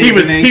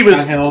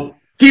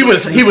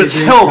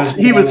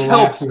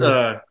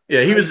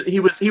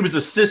was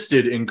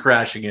assisted in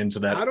crashing into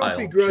that. I don't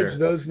begrudge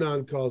those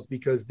non-calls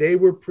because they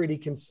were pretty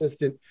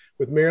consistent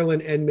with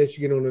Maryland and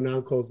Michigan on the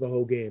non-calls the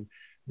whole game.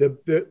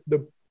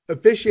 The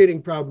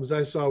officiating problems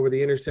I saw were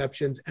the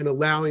interceptions and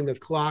allowing the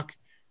clock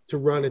to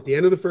run at the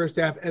end of the first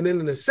half, and then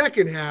in the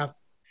second half,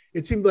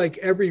 it seemed like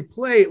every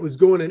play it was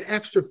going an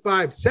extra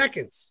 5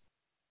 seconds.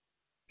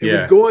 It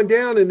was going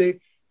down,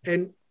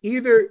 and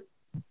either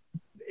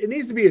it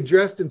needs to be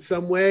addressed in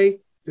some way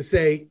to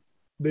say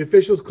the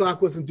officials'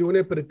 clock wasn't doing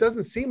it, but it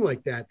doesn't seem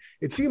like that.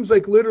 It seems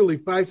like literally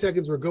 5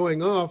 seconds were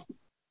going off,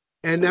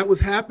 and that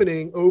was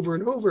happening over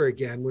and over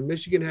again when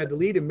Michigan had the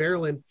lead and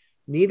Maryland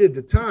needed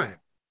the time.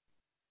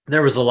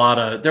 There was a lot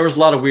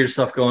of weird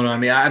stuff going on. I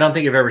mean, I don't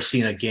think I've ever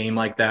seen a game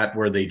like that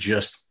where they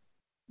just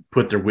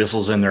put their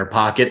whistles in their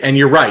pocket. And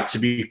you're right. To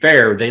be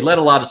fair, they let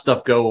a lot of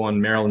stuff go on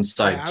Maryland's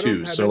side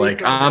too. So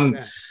like,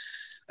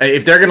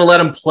 if they're going to let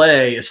them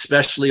play,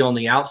 especially on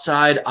the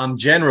outside, I'm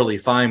generally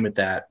fine with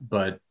that.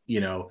 But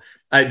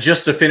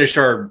just to finish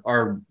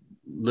our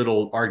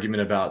little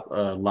argument about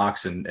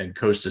locks and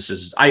coach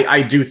decisions,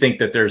 I do think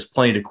that there's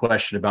plenty to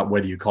question about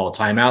whether you call a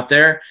timeout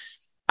there.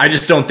 I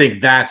just don't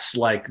think that's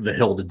like the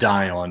hill to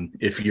die on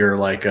if you're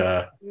like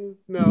a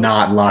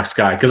not locks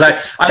guy. Because I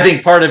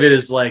think part of it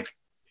is like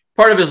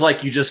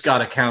you just got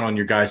to count on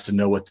your guys to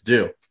know what to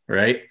do,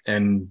 right?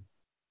 And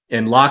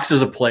Locks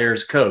is a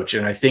player's coach,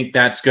 and I think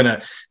that's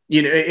gonna,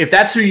 if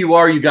that's who you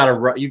are, you got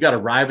to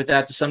ride with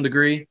that to some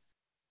degree.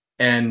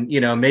 And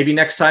maybe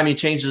next time he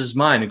changes his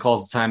mind and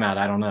calls the timeout.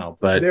 I don't know,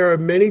 but there are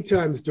many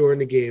times during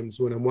the games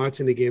when I'm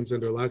watching the games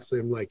under Locksley,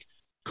 I'm like,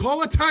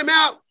 call a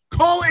timeout.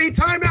 Call a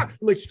timeout. I'm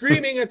like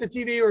screaming at the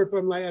TV or if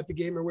I'm like at the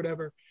game or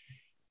whatever.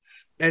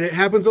 And it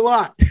happens a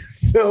lot.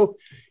 So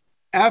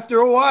after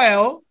a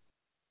while,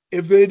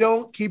 if they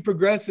don't keep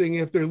progressing,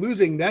 if they're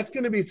losing, that's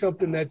going to be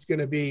something that's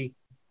going to be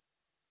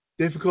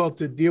difficult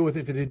to deal with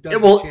if it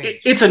doesn't change.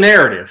 It's a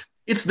narrative.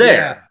 It's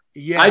there.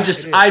 Yeah.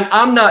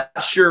 I'm not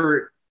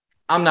sure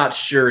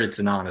it's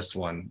an honest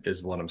one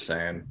is what I'm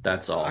saying.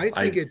 That's all. I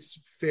think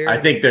it's fair.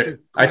 I think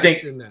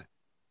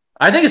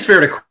it's fair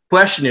to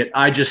question it.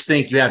 I just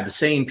think you have the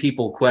same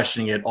people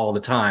questioning it all the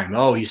time.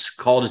 Oh, he's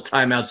called his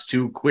timeouts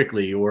too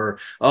quickly, or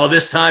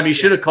this time he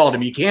should have called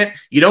him.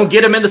 You don't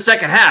get him in the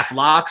second half,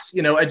 Locks.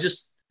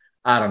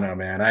 I don't know,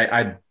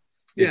 man.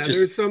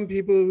 There's some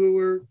people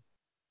who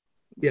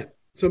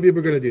some people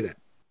are going to do that.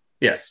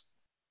 Yes.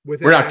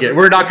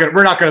 we're not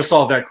going to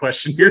solve that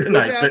question here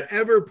tonight. Without but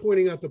ever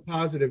pointing out the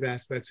positive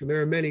aspects, and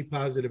there are many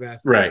positive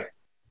aspects. Right.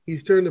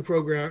 He's turned the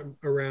program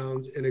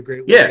around in a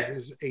great way. Yeah.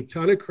 There's a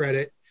ton of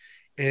credit,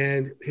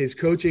 and his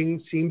coaching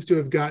seems to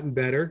have gotten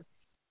better.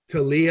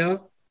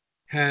 Talia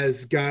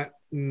has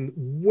gotten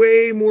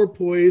way more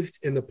poised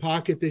in the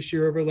pocket this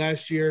year over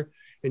last year,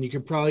 and you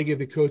can probably give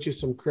the coaches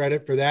some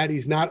credit for that.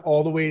 He's not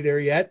all the way there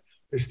yet.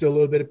 There's still a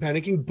little bit of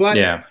panicking,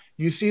 but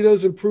you see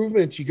those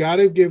improvements. You got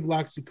to give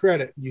Loxley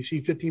credit. You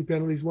see 15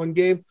 penalties one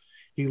game.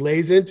 He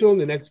lays into them.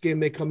 The next game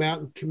they come out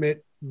and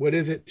commit,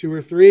 2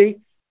 or 3?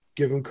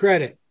 Give him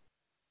credit.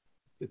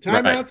 The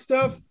timeout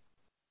stuff,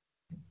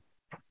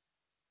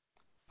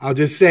 I'll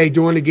just say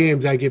during the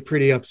games, I get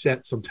pretty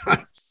upset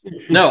sometimes.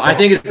 No, I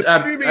think it's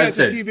screaming at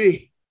the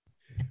TV.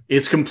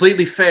 It's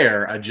completely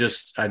fair. I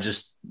just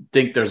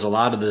think there's a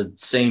lot of the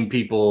same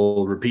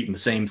people repeating the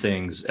same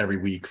things every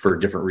week for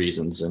different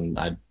reasons, and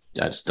I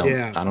just don't.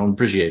 Yeah. I don't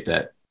appreciate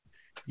that.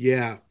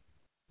 Yeah.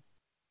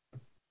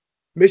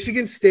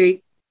 Michigan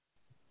State.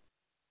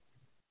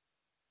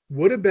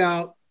 What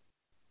about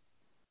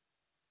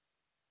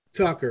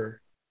Tucker?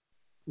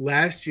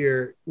 Last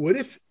year, what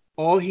if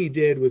all he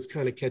did was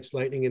kind of catch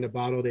lightning in a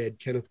bottle? They had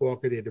Kenneth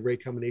Walker. They had the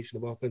right combination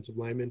of offensive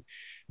linemen.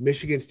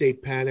 Michigan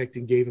State panicked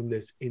and gave him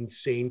this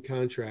insane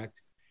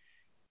contract,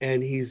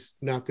 and he's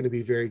not going to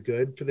be very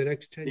good for the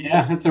next 10 years.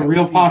 Yeah, that's a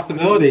real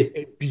possibility.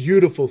 A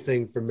beautiful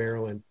thing for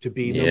Maryland to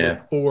be number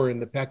 4 in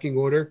the pecking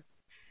order.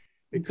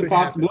 It's a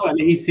possibility. I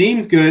mean, he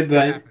seems good,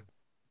 but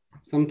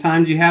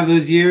sometimes you have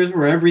those years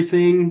where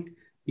everything,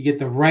 you get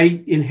the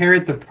right,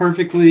 inherit the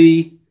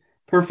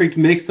perfect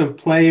mix of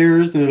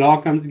players, and it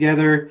all comes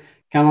together,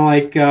 kind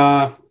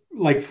of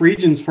like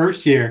Friedgen's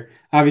first year.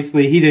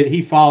 Obviously,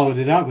 he followed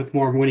it up with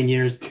more winning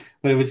years,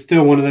 but it was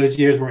still one of those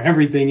years where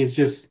everything is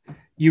just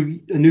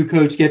a new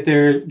coach gets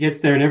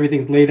there, and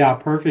everything's laid out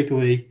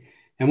perfectly.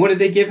 And what did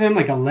they give him?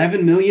 Like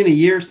 $11 million a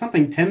year,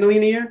 something, $10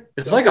 million a year?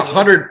 It's like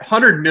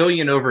 $100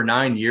 million over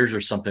 9 years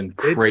or something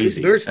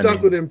crazy. They're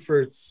stuck with him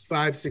for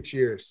 5-6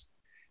 years,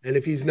 and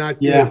if he's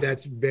not good,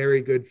 that's very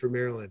good for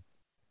Maryland.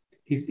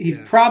 He's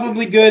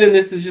probably good, and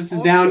this is just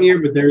a down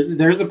year, but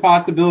there's a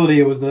possibility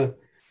it was a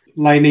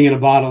lightning in a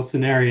bottle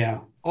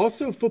scenario.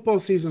 Also, football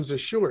seasons are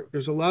short.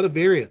 There's a lot of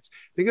variance.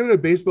 Think of it, a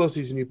baseball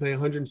season, you play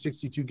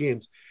 162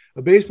 games.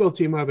 A baseball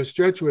team will have a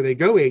stretch where they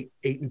go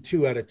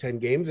 8-2 out of 10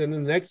 games, and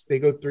then the next they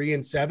go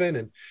 3-7,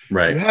 and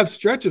you have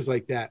stretches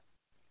like that.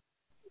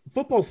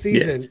 Football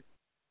season,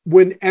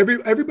 when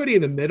everybody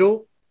in the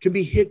middle can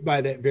be hit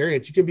by that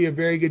variance. You can be a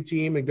very good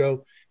team and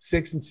go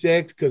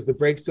 6-6 because the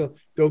breaks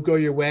don't go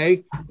your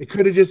way. It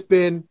could have just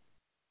been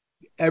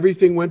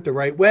everything went the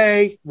right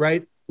way,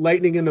 right?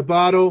 Lightning in the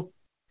bottle.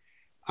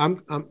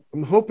 I'm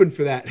hoping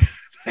for that.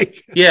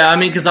 I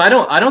mean, because I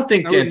don't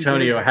think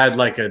D'Antonio had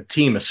like a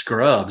team of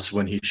scrubs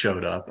when he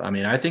showed up. I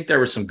mean, I think there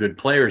were some good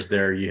players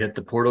there. You hit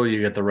the portal, you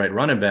get the right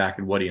running back,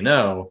 and what do you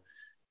know?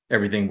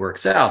 Everything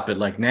works out. But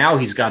like now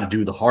he's got to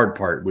do the hard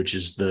part, which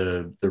is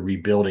the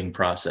rebuilding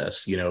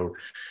process,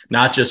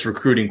 not just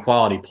recruiting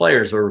quality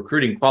players, or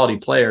recruiting quality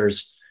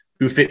players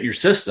who fit your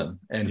system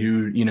and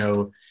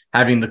who,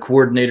 having the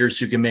coordinators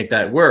who can make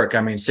that work.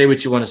 I mean, say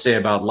what you want to say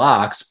about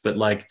Locks, but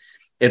like,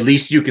 at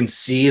least you can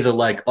see the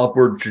like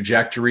upward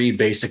trajectory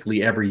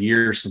basically every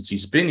year since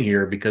he's been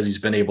here, because he's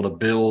been able to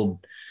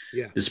build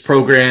this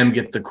program,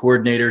 get the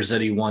coordinators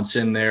that he wants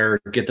in there,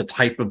 get the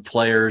type of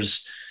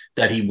players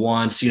that he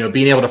wants,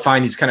 being able to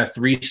find these kind of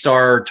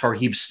 3-star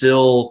Tarheeb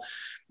Still,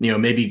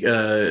 maybe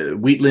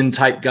Wheatland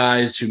type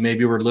guys who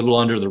maybe were a little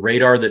under the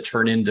radar that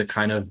turn into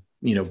kind of,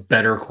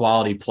 better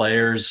quality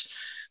players.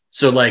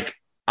 So like,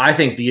 I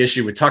think the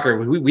issue with Tucker,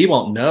 we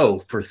won't know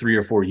for 3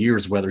 or 4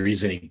 years whether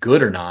he's any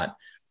good or not.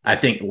 I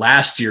think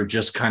last year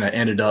just kind of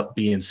ended up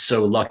being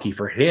so lucky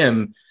for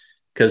him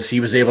because he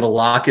was able to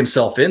lock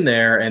himself in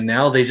there, and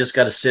now they just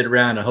got to sit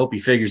around and hope he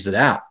figures it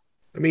out.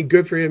 I mean,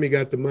 good for him. He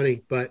got the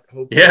money, but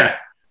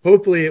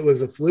hopefully it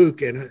was a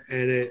fluke and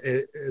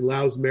it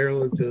allows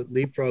Maryland to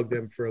leapfrog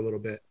them for a little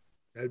bit.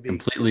 That'd be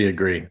completely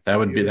agree. That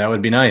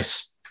would be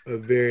nice. A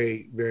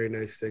very, very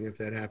nice thing if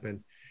that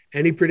happened.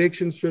 Any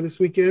predictions for this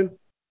weekend?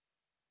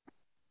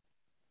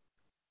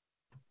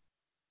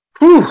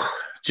 Whew.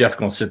 Jeff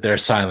gonna sit there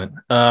silent.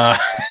 I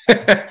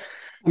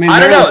mean, I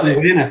don't know.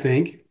 Win, I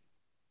think.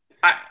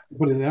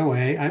 Put it that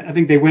way. I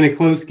think they win a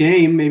close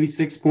game, maybe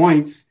 6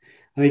 points.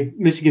 I think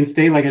Michigan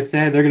State, like I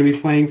said, they're going to be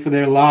playing for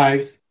their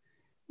lives,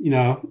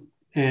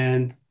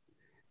 and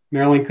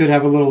Maryland could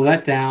have a little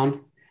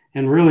letdown.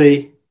 And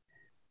really,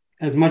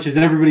 as much as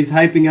everybody's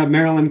hyping up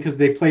Maryland because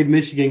they played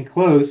Michigan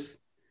close,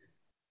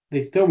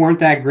 they still weren't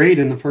that great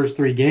in the first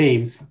 3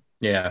 games.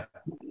 Yeah.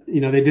 They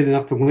did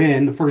enough to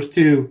win. The first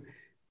 2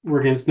 were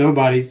against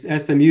nobodies.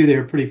 SMU, they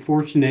were pretty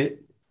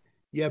fortunate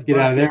to get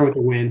out of there with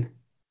a win.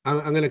 I'm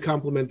going to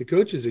compliment the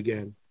coaches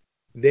again.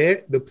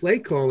 The play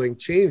calling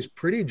changed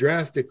pretty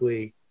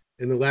drastically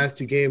in the last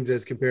 2 games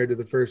as compared to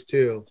the first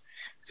 2.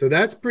 So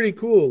that's pretty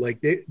cool.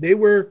 Like they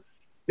were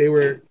they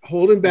were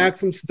holding back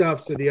some stuff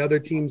so the other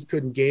teams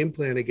couldn't game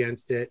plan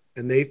against it,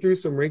 and they threw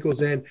some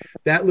wrinkles in.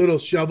 That little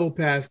shovel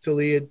pass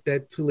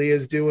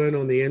Talia's doing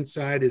on the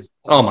inside is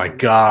awesome. Oh my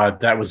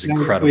God, that was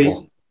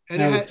incredible. And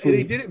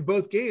they did it in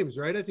both games,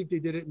 right? I think they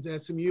did it in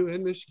SMU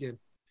and Michigan.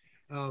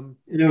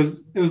 It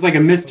was like a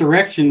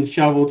misdirection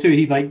shovel too.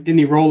 Didn't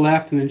he roll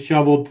left and then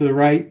shoveled to the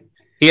right?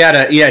 He had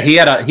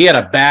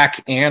a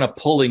back and a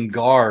pulling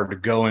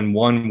guard going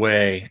one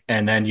way,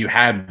 and then you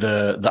had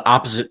the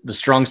opposite, the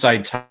strong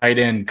side tight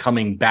end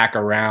coming back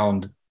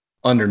around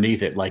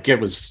underneath it. Like it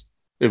was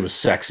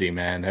sexy,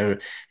 man.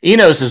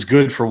 Enos is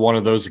good for one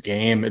of those a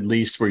game, at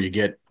least, where you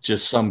get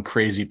just some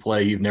crazy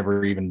play you've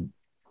never even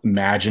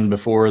imagined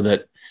before.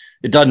 That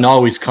it doesn't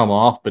always come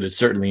off, but it's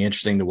certainly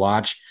interesting to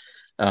watch.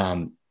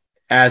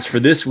 As for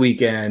this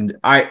weekend,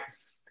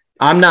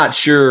 I'm not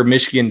sure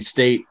Michigan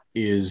State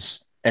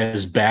is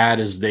as bad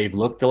as they've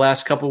looked the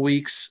last couple of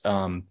weeks.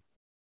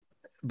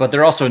 But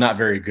they're also not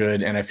very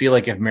good. And I feel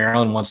like if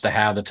Maryland wants to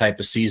have the type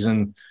of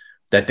season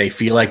that they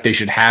feel like they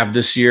should have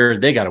this year,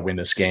 they got to win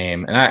this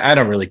game. And I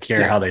don't really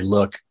care how they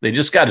look. They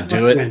just got to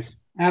do it. Win.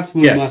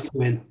 Absolutely must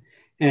win.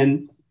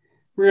 And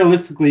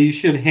realistically, you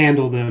should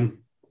handle them.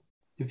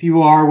 If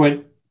you are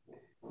what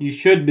you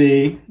should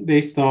be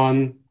based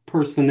on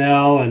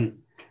personnel and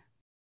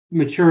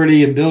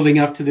maturity and building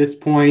up to this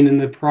point in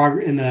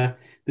the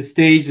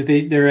stage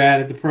that they're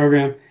at the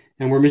program,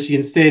 and where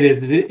Michigan State is,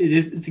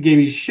 it's a game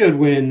you should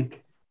win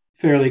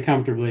fairly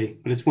comfortably,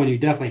 but it's one you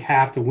definitely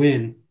have to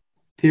win,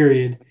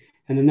 period.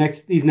 And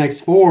these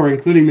next four,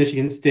 including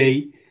Michigan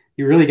State,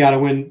 you really got to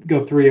win,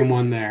 go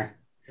 3-1 there.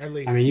 At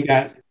least. I mean, you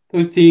got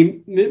those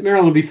teams.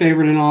 Maryland will be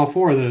favored in all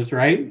four of those,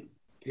 right?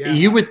 Yeah.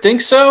 You would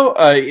think so.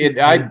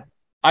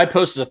 I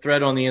posted a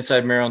thread on the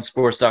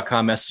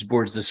InsideMarylandSports.com message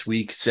boards this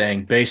week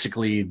saying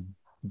basically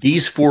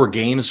these four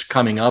games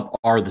coming up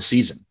are the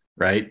season.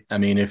 Right. I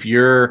mean, if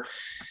you're,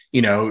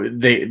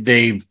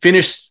 they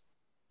finished,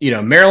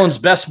 Maryland's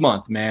best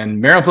month, man.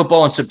 Maryland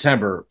football in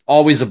September,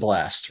 always a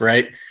blast.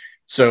 Right.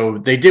 So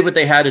they did what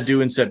they had to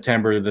do in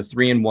September, the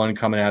 3-1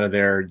 coming out of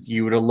there.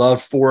 You would have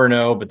loved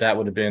 4-0, but that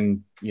would have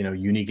been,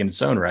 unique in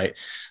its own right.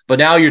 But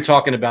now you're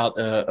talking about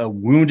a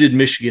wounded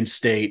Michigan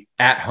State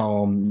at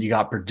home. You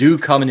got Purdue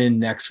coming in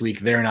next week.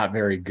 They're not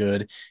very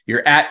good.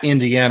 You're at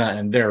Indiana,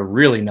 and they're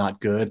really not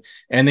good.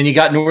 And then you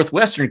got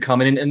Northwestern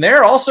coming in, and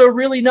they're also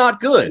really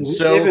not good.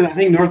 So I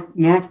think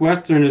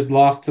Northwestern has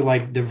lost to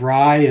like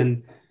DeVry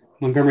and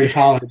Montgomery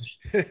College.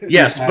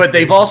 Yes, but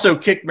they've also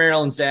kicked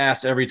Maryland's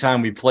ass every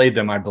time we played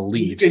them, I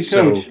believe. Good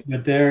coach,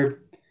 but they're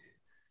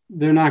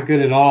not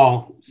good at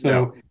all.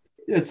 So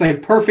it's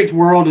like perfect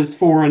world is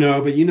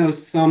 4-0, but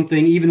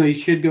something, even though you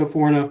should go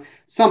 4-0,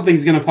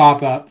 something's going to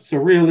pop up. So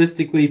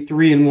realistically,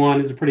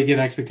 3-1 is a pretty good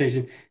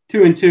expectation.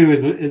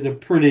 2-2 is a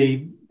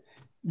pretty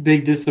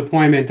big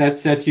disappointment. That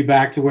sets you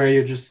back to where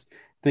you're just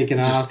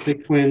thinking,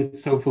 6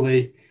 wins,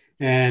 hopefully,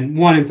 and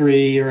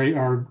 1-3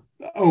 or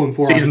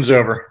 0-4. Season's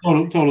over.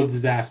 Total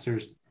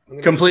disasters.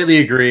 Completely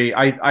agree.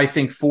 I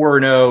think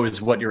 4-0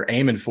 is what you're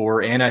aiming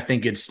for, and I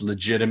think it's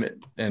legitimate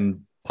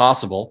and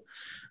possible.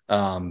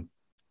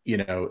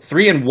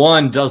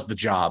 3-1 does the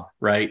job,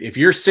 right? If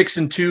you're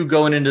 6-2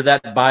 going into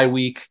that bye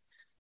week,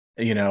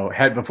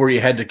 before you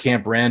head to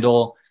Camp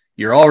Randall,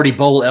 you're already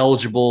bowl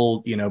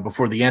eligible,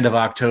 before the end of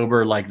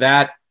October, like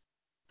that.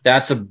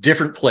 That's a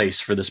different place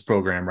for this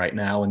program right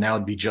now, and that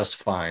would be just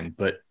fine.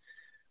 But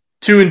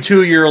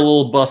 2-2, you're a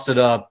little busted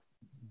up.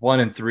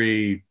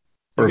 1-3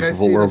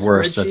 or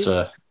worse. That's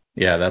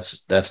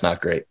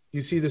not great.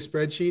 You see the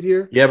spreadsheet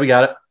here? Yeah, we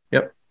got it.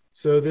 Yep.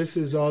 So this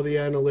is all the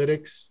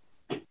analytics.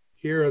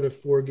 Here are the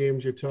 4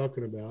 games you're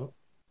talking about.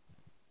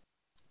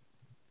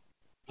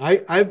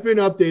 I've been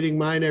updating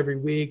mine every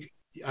week.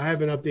 I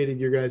haven't updated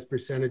your guys'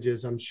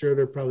 percentages. I'm sure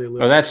they're probably a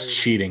little. Oh, that's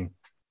cheating.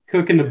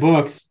 Cooking the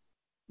books.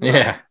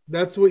 Yeah,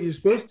 that's what you're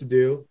supposed to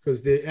do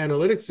because the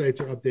analytics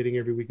sites are updating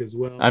every week as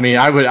well. I mean,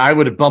 I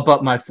would bump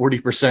up my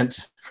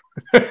 40%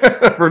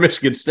 for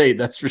Michigan State.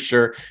 That's for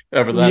sure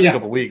over the last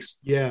couple of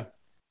weeks. Yeah.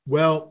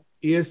 Well,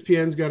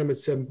 ESPN's got them at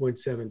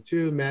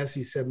 7.72,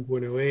 Massey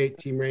 7.08,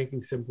 Team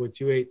Ranking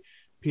 7.28,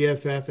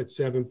 PFF at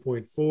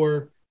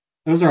 7.4.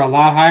 Those are a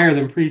lot higher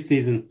than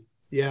preseason.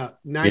 Yeah,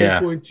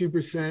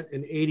 90.2%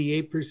 and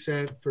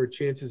 88% for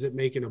chances at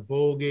making a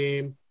bowl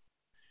game.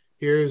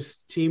 Here's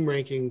Team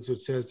Rankings,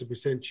 which says the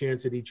percent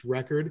chance at each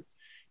record.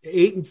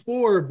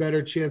 8-4,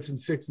 better chance than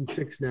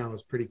 6-6 now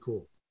is pretty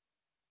cool.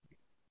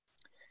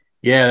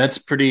 Yeah, that's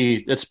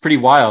pretty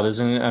wild,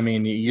 isn't it? I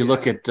mean, you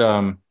look at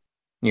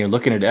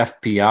looking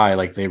at FPI,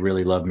 like they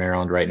really love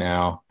Maryland right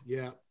now.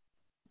 Yeah.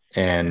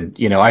 And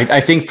I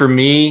think for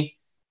me,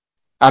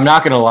 I'm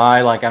not gonna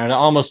lie, like I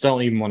almost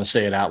don't even want to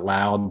say it out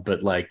loud,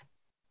 but like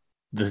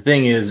the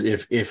thing is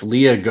if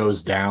Leah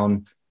goes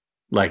down,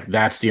 like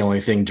that's the only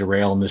thing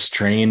derailing this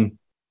train,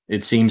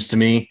 it seems to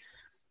me.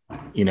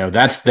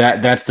 That's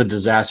the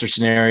disaster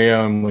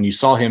scenario. And when you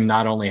saw him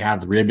not only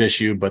have the rib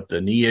issue, but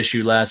the knee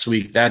issue last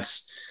week,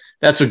 that's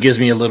what gives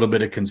me a little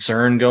bit of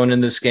concern going in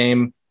this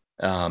game.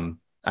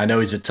 I know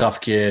he's a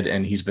tough kid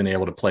and he's been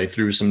able to play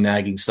through some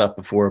nagging stuff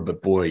before,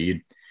 but boy,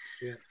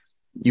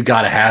 you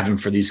got to have him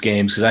for these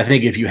games, because I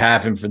think if you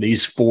have him for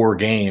these 4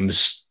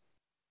 games,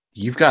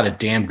 you've got a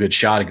damn good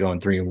shot at going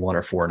 3-1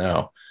 or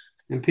 4-0.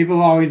 And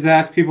people always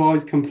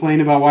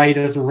complain about why he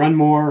doesn't run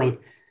more or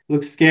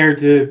looks scared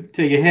to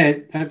take a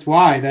hit. That's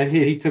why that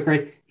hit he took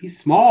right. He's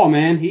small,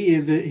 man.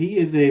 He's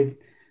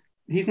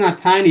not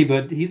tiny,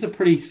 but he's a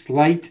pretty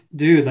slight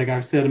dude. Like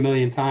I've said a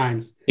million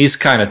times. He's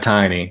kind of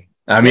tiny.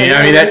 I mean,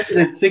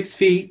 that's 6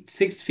 feet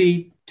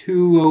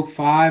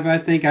 205. I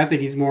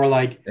think he's more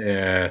like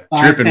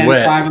dripping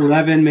wet.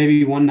 5'11",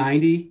 maybe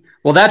 190.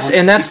 Well, that's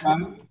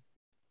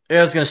I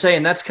was going to say,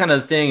 and that's kind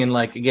of the thing. And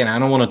like, again, I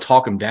don't want to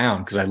talk him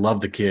down because I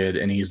love the kid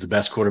and he's the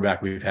best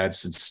quarterback we've had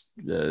since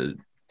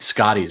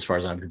Scotty, as far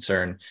as I'm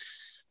concerned.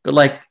 But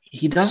like,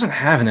 he doesn't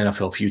have an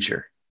NFL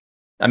future.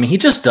 I mean, he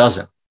just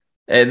doesn't.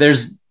 I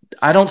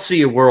don't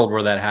see a world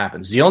where that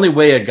happens. The only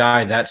way a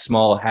guy that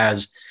small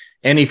has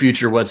any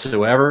future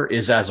whatsoever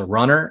is as a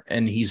runner,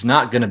 and he's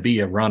not going to be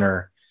a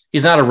runner.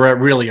 He's not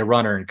really a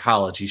runner in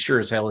college. He sure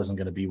as hell isn't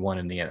going to be one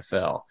in the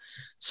NFL.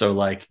 So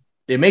like,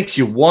 it makes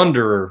you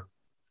wonder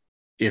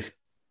if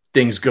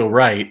things go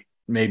right,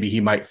 maybe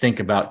he might think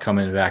about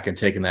coming back and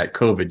taking that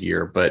COVID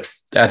year, but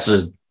that's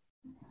a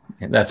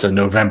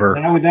November.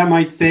 That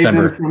might save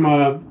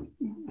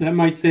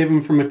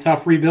him from a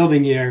tough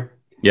rebuilding year.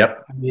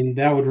 Yep. I mean,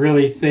 that would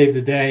really save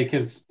the day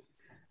because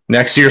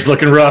next year's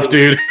looking rough,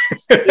 dude.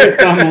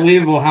 It's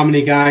unbelievable how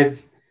many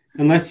guys,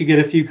 unless you get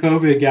a few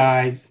COVID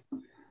guys,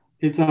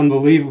 it's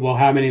unbelievable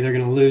how many they're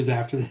going to lose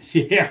after this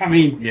year. I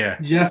mean,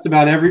 just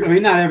about every. I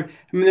mean, not every.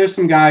 I mean, there's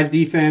some guys,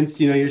 defense.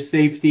 Your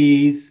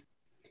safeties,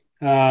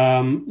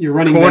 your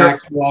running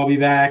backs will all be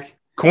back.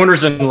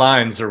 Corners and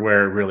lines are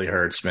where it really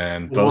hurts,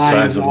 man. Both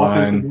sides of the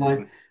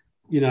line.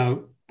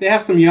 They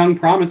have some young,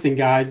 promising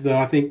guys, though.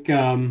 I think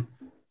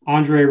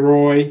Andre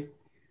Roy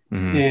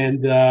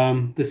and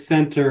the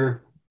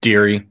center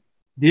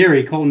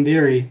Colton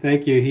Deary.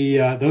 Thank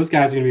you. Those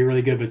guys are going to be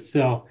really good, but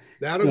still.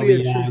 That'll be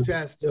a true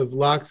test of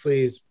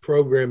Loxley's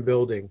program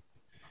building.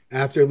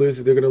 After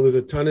losing, they're going to lose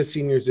a ton of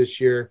seniors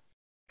this year.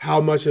 How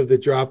much of the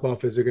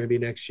drop-off is there going to be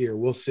next year?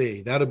 We'll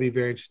see. That'll be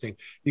very interesting.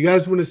 You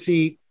guys want to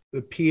see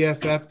the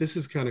PFF? This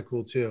is kind of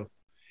cool, too.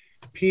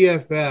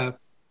 PFF.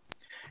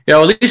 Yeah,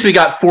 well, at least we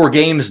got 4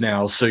 games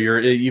now, so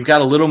you've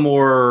got a little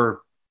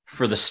more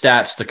for the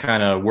stats to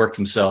kind of work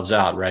themselves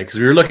out, right? Because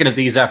we were looking at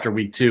these after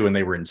week 2, and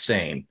they were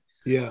insane.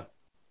 Yeah.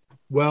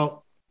 Well,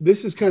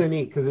 this is kind of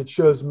neat because it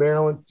shows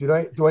Maryland. Do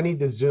I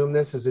need to zoom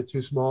this? Is it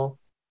too small?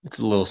 It's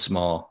a little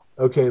small.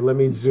 Okay, let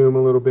me zoom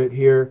a little bit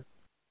here.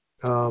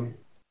 And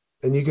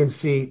you can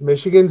see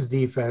Michigan's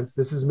defense.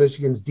 This is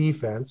Michigan's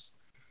defense.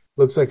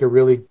 Looks like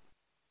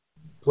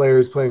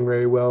players playing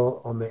very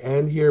well on the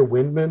end here,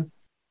 Windman.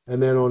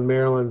 And then on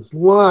Maryland's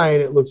line,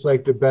 it looks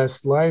like the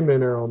best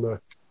linemen are on the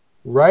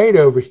right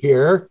over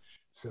here.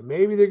 So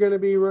maybe they're going to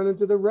be running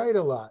to the right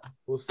a lot.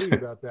 We'll see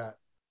about that.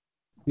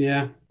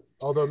 Yeah.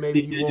 Although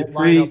maybe he won't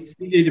line up.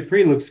 CJ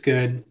Dupree looks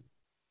good.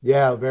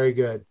 Yeah, very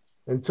good.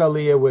 And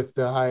Talia with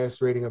the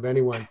highest rating of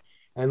anyone.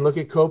 And look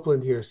at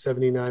Copeland here,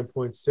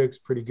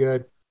 79.6, pretty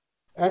good.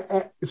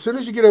 As soon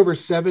as you get over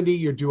 70,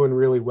 you're doing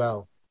really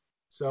well.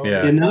 So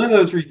none of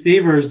those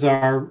receivers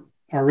are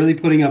really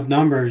putting up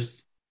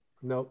numbers.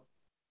 Nope.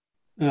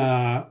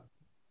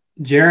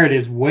 Jared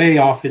is way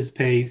off his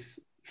pace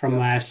from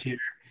last year.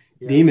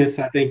 Yeah. Demas,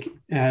 I think,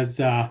 has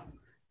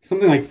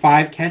something like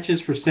 5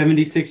 catches for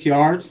 76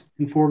 yards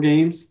in 4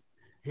 games.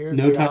 Here's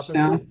no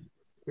touchdowns.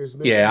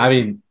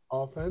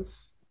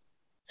 Offense.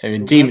 I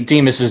mean,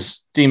 Demas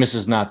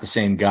is not the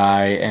same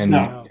guy,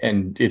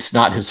 and it's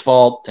not his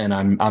fault. And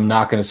I'm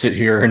not going to sit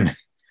here and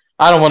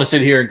I don't want to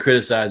sit here and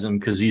criticize him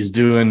because he's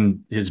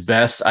doing his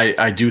best.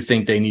 I do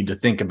think they need to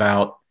think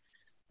about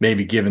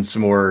maybe giving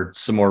some more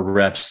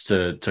reps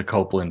to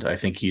Copeland. I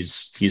think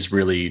he's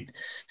really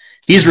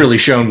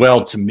shown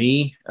well to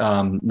me,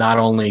 not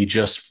only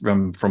just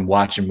from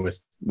watching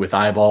with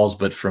eyeballs,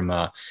 but from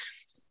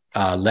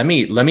let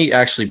me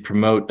actually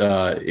promote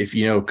if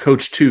you know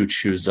Coach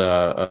Tooch, who's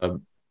a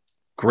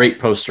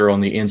great poster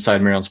on the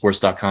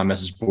InsideMarylandSports.com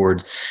message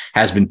board,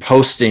 has been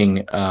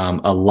posting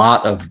a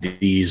lot of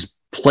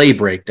these play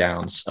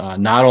breakdowns,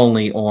 not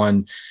only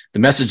on the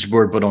message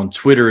board but on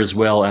Twitter as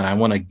well. And I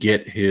want to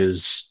get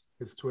his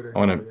Twitter.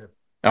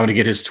 I want to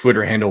get his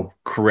Twitter handle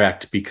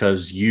correct,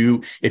 because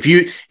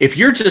if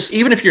you're just,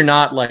 even if you're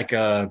not like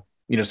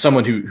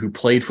someone who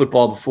played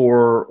football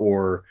before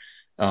or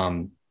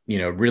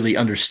really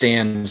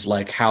understands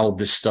like how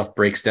this stuff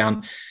breaks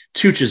down,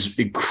 Tooch is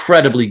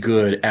incredibly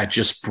good at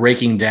just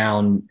breaking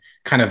down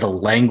kind of the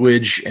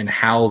language and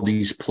how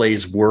these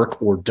plays work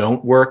or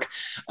don't work.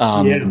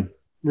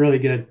 Really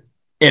good.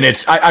 And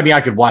it's,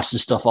 I could watch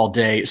this stuff all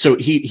day. So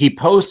he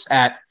posts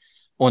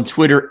on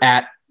Twitter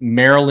at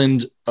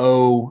Maryland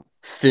O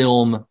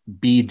Film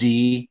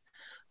BD.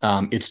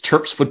 It's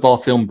Terps football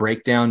film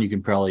breakdown. You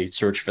can probably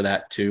search for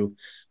that too.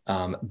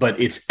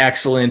 But it's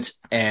excellent.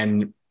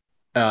 And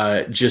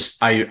I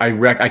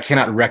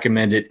cannot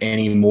recommend it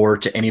anymore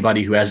to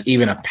anybody who has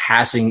even a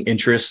passing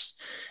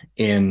interest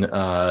in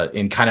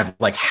kind of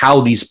like how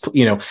these,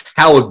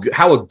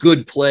 how a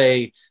good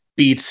play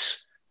beats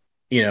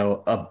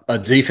a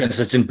defense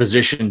that's in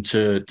position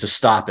to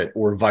stop it,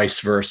 or vice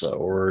versa,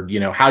 or,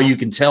 how you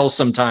can tell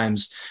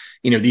sometimes,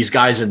 these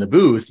guys in the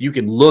booth, you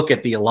can look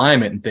at the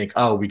alignment and think,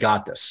 oh, we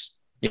got this.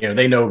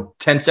 They know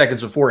 10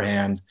 seconds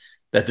beforehand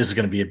that this is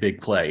going to be a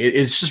big play.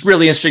 It's just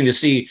really interesting to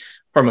see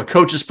from a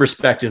coach's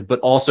perspective, but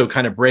also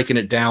kind of breaking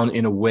it down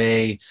in a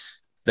way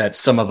that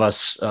some of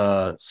us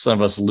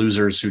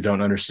losers who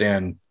don't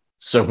understand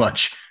so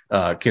much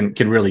can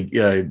really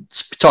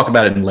talk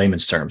about it in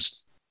layman's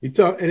terms.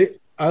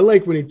 I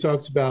like when he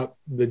talks about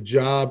the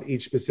job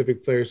each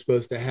specific player is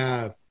supposed to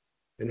have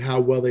and how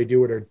well they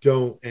do it or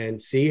don't, and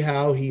see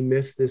how he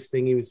missed this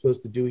thing he was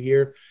supposed to do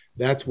here.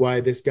 That's why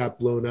this got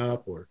blown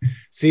up, or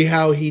see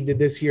how he did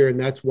this here, and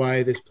that's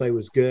why this play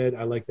was good.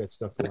 I like that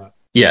stuff a lot.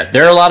 Yeah,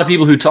 there are a lot of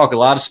people who talk a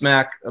lot of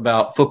smack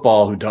about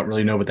football who don't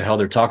really know what the hell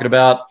they're talking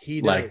about.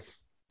 He does. Like,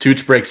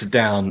 Tooch breaks it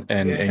down,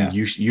 and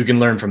you can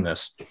learn from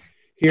this.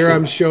 Here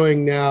I'm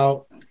showing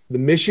now the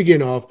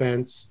Michigan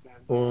offense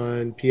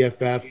on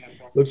PFF.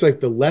 Looks like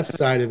the left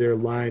side of their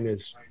line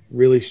is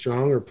really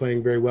strong or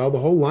playing very well. The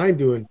whole line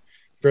doing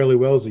fairly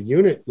well as a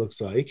unit, looks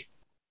like.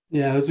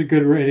 Yeah, those are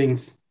good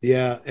ratings.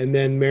 Yeah, and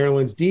then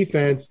Maryland's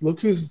defense,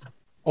 look who's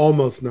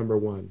almost number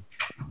one.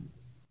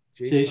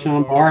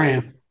 Jayshon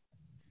Barham.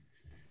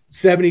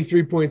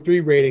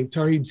 73.3 rating.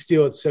 Tarheeb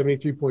Steele at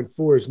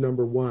 73.4 is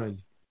number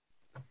one.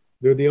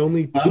 They're the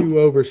only two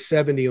over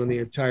 70 on the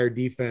entire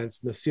defense.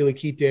 Nasili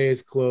Kite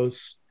is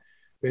close.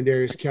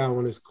 Bandarius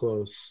Cowan is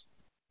close.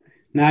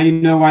 Now you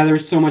know why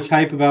there's so much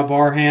hype about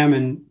Barham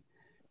and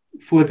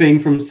flipping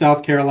from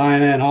South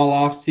Carolina and all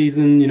off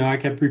season. I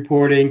kept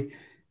reporting.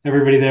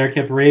 Everybody there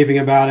kept raving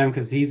about him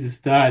because he's a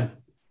stud.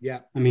 Yeah.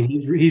 I mean,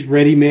 he's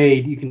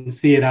ready-made. You can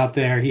see it out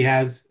there. He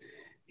has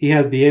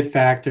the it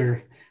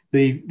factor.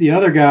 The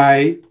other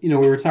guy, we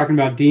were talking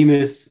about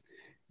Demas,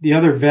 the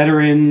other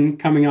veteran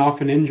coming off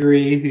an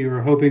injury who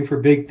were hoping for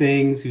big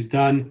things, who's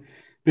done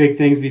big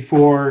things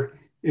before,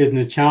 is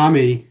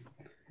Nachami.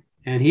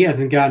 And he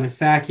hasn't gotten a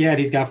sack yet.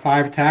 He's got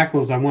 5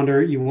 tackles.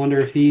 You wonder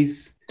if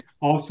he's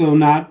also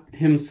not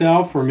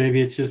himself, or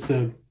maybe it's just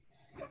a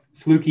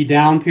fluky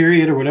down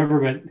period or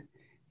whatever, but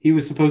he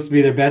was supposed to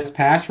be their best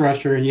pass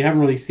rusher, and you haven't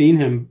really seen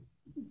him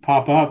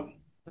pop up.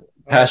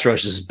 Pass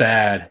rush is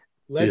bad.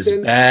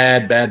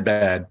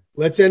 Bad.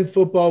 Let's end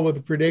football with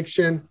a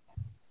prediction.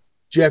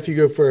 Jeff, you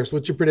go first.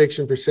 What's your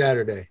prediction for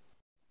Saturday?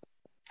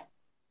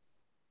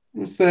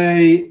 We'll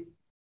say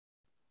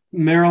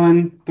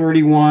Maryland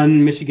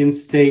 31, Michigan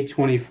State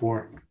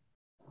 24.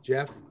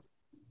 Jeff?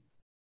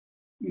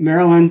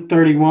 Maryland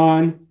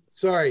 31.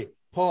 Sorry,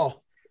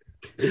 Paul.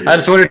 I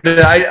just wanted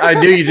to, I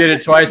knew you did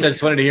it twice. I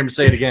just wanted to hear him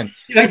say it again.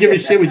 You don't give a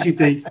shit what you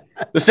think.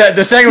 The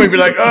second we'd be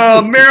like,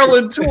 oh,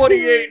 Maryland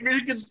 28,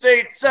 Michigan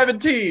State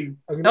 17.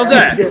 How's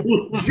that?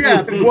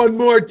 Jeff, one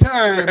more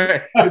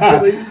time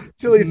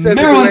until he says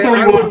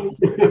Maryland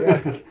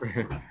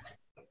 31.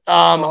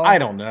 I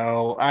don't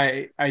know.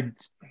 I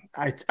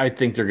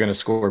think they're going to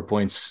score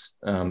points.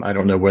 I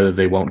don't know whether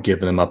they won't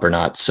give them up or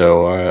not.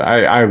 So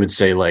I would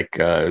say like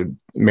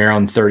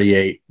Maryland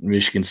 38,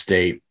 Michigan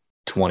State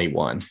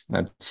 21.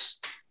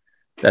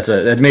 That's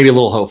maybe a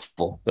little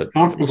hopeful, but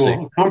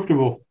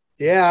comfortable.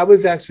 Yeah, I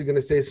was actually going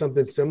to say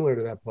something similar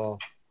to that, Paul.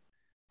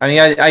 I mean,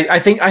 I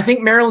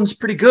think Maryland's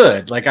pretty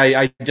good. Like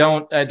I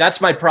don't.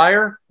 That's my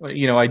prior.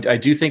 I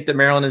do think that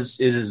Maryland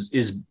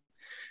is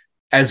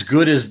as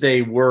good as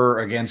they were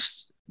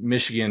against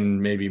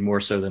Michigan, maybe more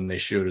so than they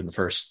should in the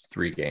first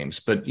 3 games.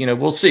 But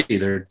we'll see.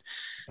 They're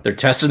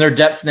testing their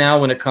depth now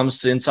when it comes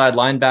to inside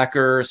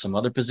linebacker, some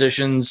other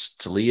positions.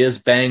 Talia's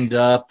banged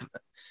up.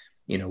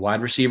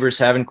 Wide receivers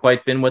haven't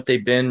quite been what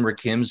they've been.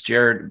 Rakim's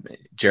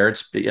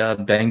Jarrett's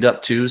banged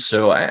up too.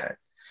 So I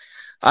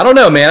don't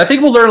know, man. I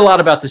think we'll learn a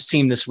lot about this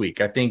team this week.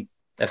 I think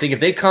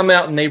if they come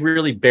out and they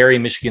really bury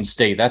Michigan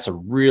State, that's a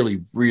really,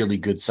 really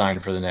good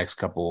sign for the next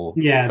couple.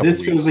 Yeah, couple this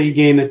weeks. feels like a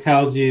game that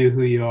tells you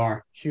who you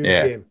are. Huge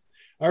game.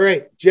 All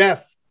right,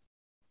 Jeff.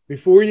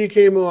 Before you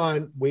came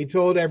on, we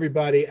told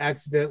everybody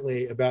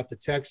accidentally about the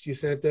text you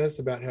sent us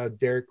about how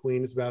Derek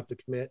Queen is about to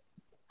commit.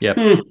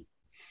 Yep.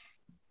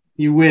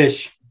 You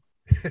wish.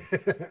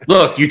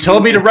 Look, you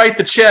told me to write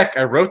the check.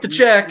 I wrote the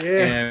check,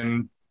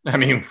 and I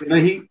mean,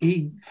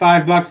 he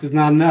 $5 is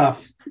not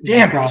enough.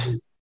 Damn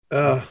it!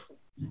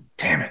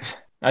 Damn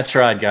it! I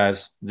tried,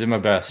 guys. Did my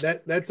best.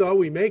 That's all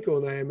we make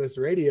on IMS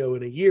Radio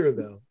in a year,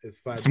 though. Is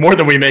 $5. It's more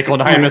than we make on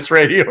IMS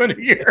Radio in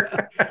a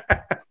year.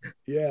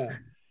 Yeah.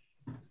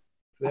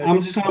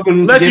 I'm just hoping.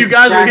 Unless you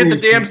guys will hit the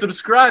damn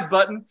subscribe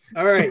button.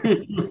 All right,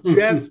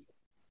 Jeff,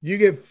 you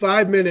get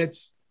 5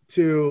 minutes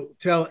to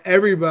tell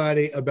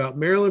everybody about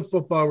Maryland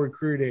football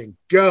recruiting.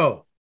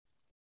 Go.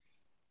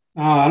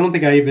 I don't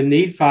think I even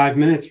need 5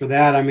 minutes for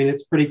that. I mean,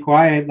 it's pretty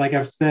quiet. Like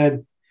I've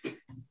said,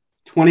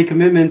 20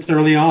 commitments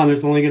early on.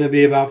 There's only going to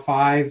be about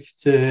 5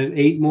 to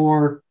 8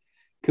 more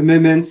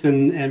commitments.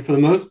 And for the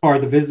most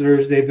part, the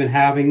visitors they've been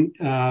having,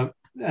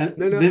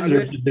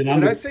 visitors have been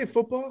under. Did I say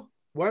football?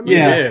 Why am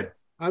I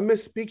I'm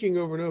misspeaking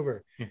over and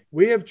over.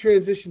 We have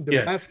transitioned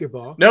to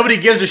basketball. Nobody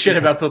gives a shit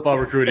about football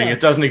recruiting. It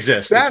doesn't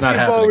exist. Basketball it's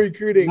not happening.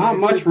 recruiting. Not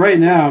much right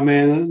now,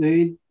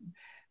 man.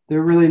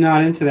 they're really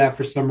not into that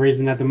for some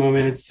reason at the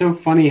moment. It's so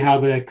funny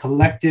how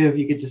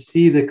you could just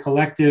see the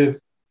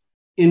collective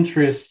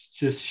interests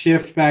just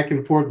shift back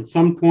and forth. At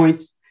some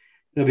points,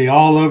 they'll be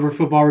all over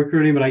football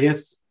recruiting, but I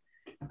guess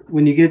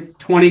when you get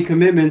 20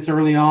 commitments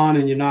early on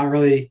and you're not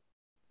really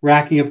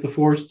racking up the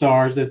 4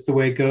 stars, that's the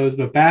way it goes.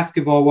 But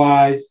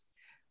basketball-wise,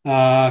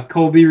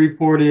 Colby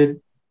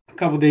reported a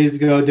couple days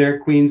ago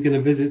Derek Queen's going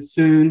to visit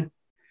soon.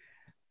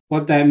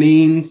 What that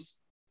means,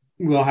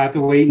 we'll have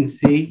to wait and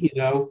see.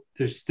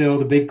 There's still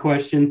the big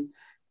question.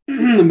 The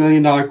 $1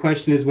 million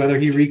question is whether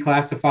he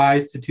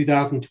reclassifies to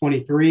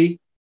 2023.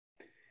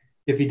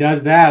 If he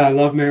does that, I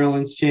love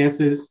Maryland's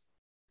chances.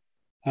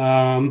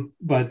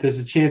 But there's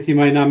a chance he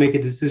might not make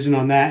a decision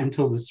on that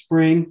until the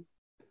spring.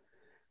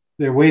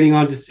 They're waiting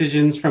on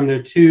decisions from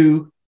their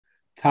 2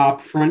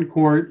 top front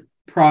court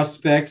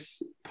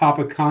prospects,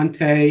 Papa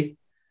Conte,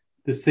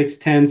 the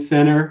 6'10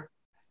 center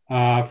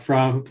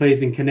who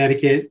plays in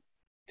Connecticut,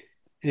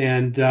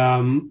 and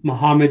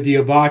Mohamed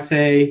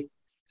Diabate,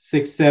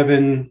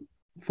 6'7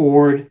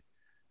 forward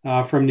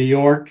from New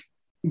York.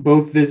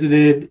 Both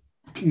visited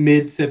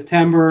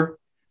mid-September.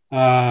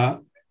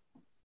 Diabate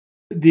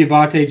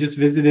just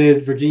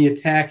visited Virginia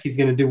Tech. He's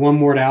going to do one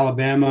more to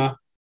Alabama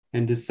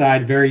and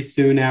decide very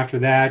soon after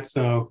that.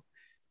 So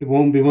it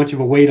won't be much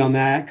of a wait on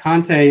that.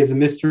 Conte is a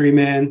mystery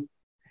man.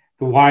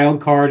 The wild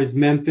card is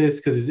Memphis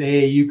because his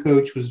AAU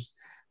coach was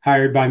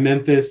hired by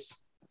Memphis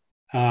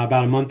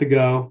about a month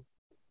ago.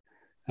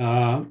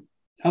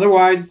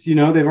 Otherwise, they've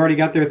already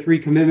got their 3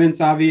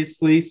 commitments,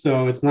 obviously,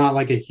 so it's not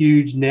like a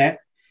huge net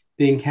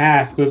being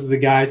cast. Those are the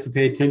guys to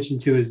pay attention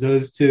to, is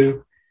those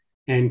 2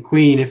 and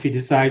Queen if he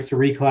decides to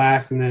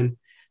reclass. And then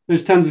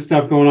there's tons of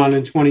stuff going on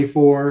in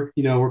 24.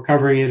 We're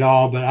covering it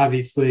all, but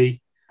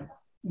obviously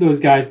those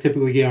guys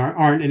typically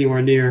aren't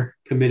anywhere near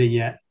committing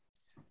yet.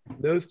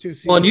 Those 2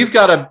 seem and you've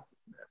got a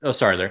 – oh,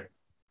 sorry there.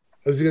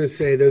 I was going to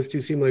say those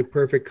 2 seem like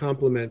perfect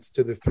complements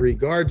to the 3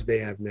 guards they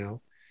have now,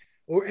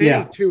 or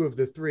any 2 of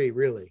the 3,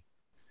 really,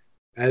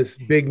 as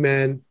big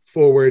men,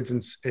 forwards,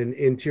 and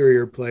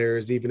interior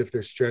players, even if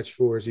they're stretch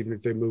 4s, even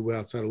if they move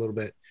outside a little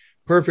bit.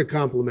 Perfect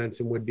complements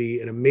and would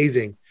be an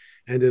amazing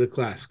end of the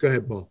class. Go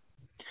ahead, Paul.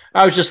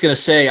 I was just going to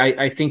say,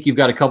 I think you've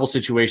got a couple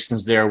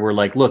situations there where,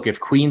 look, if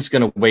Queen's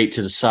going to wait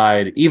to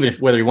decide, even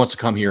if whether he wants to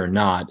come here or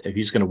not, if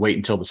he's going to wait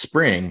until the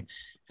spring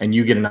and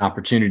you get an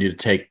opportunity to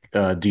take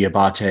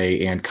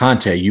Diabate and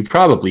Conte, you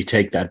probably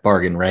take that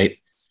bargain, right?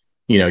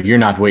 You're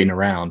not waiting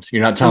around.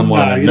 You're not telling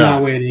one of them you're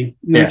not waiting.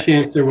 No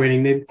chance they're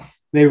waiting.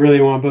 They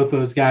really want both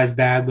those guys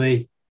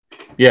badly.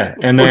 Yeah,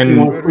 and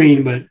then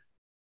Queen, but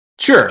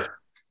sure.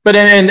 But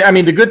and I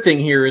mean, the good thing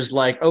here is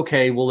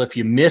okay, well, if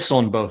you miss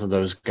on both of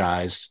those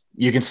guys,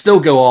 you can still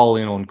go all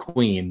in on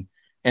Queen.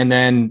 And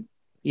then,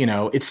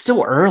 it's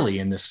still early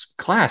in this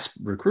class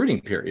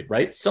recruiting period,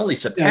 right? It's only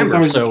September.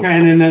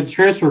 And in the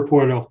transfer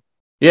portal.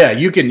 Yeah,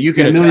 you can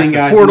attack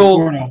the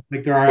portal.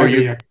 Like there are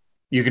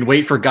you can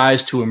wait for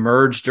guys to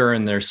emerge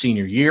during their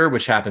senior year,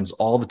 which happens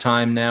all the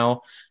time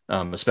now,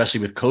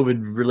 especially with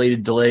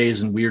COVID-related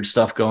delays and weird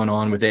stuff going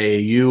on with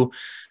AAU.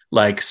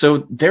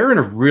 So they're in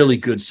a really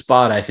good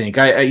spot, I think.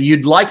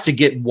 You'd like to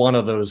get one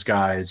of those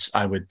guys,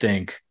 I would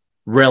think,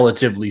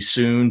 relatively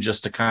soon,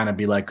 just to kind of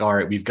be like, all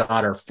right, we've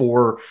got our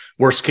 4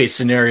 worst case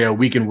scenario.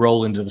 We can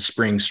roll into the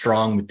spring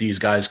strong with these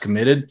guys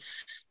committed.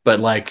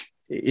 But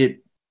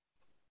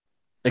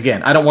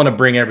again, I don't want to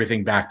bring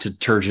everything back to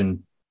Turgeon,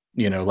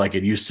 like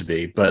it used to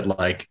be,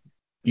 but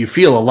you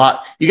feel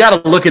you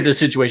got to look at this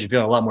situation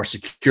feeling a lot more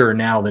secure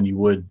now than you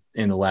would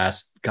in the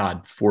last,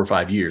 4 or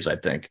 5 years, I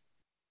think.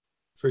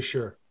 For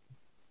sure.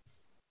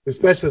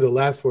 Especially the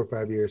last 4 or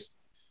 5 years.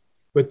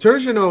 But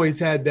Turgeon always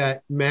had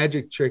that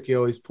magic trick he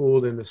always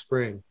pulled in the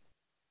spring.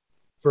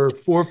 For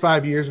 4 or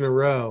 5 years in a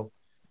row,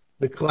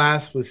 the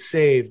class was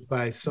saved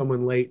by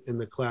someone late in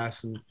the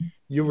class. And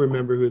you'll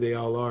remember who they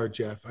all are,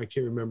 Jeff. I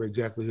can't remember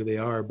exactly who they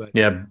are. But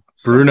yeah,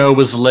 Bruno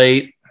was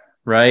late,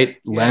 right?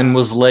 Yeah. Len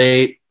was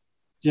late.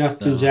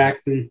 Justin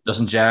Jackson.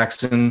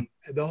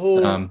 The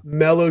whole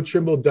Mello,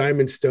 Trimble,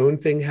 Diamond Stone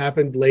thing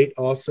happened late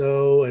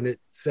also, and it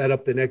set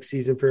up the next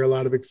season for a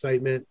lot of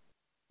excitement.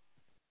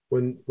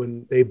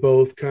 When they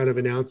both kind of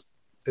announced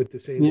at the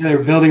same time. Yeah,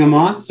 they're building a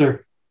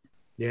monster.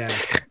 Yeah.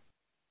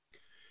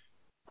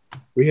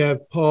 We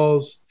have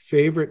Paul's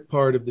favorite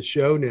part of the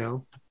show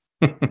now.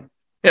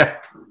 Yeah.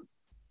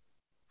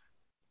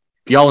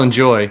 Y'all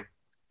enjoy.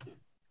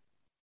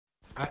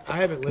 I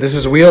haven't listened. This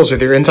is Wheels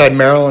with your Inside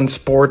Maryland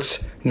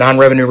Sports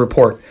non-revenue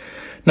report.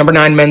 Number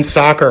 9 men's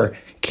soccer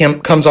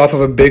comes off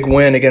of a big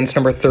win against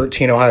number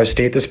 13 Ohio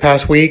State this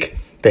past week.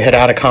 They head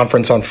out of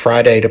conference on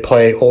Friday to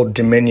play Old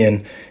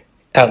Dominion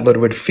at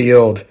Ludwig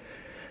Field.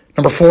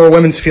 Number 4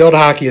 women's field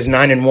hockey is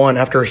 9-1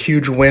 after a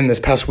huge win this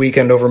past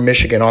weekend over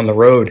Michigan on the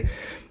road.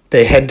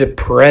 They head to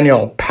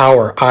perennial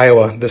power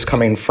Iowa this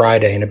coming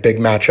Friday in a big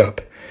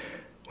matchup.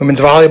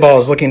 Women's volleyball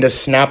is looking to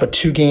snap a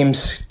 2-game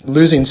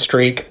losing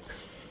streak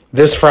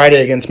this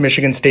Friday against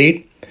Michigan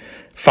State.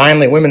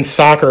 Finally, women's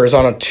soccer is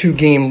on a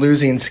 2-game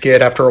losing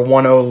skid after a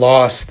 1-0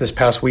 loss this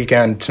past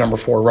weekend to number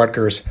 4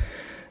 Rutgers.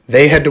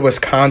 They head to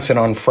Wisconsin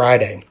on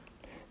Friday.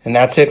 And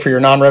that's it for your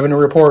non-revenue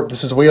report.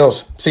 This is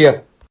Wheels. See ya.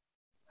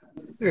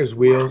 There's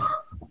Wheels.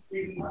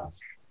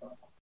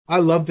 I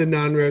love the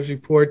non-res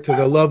report because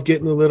I love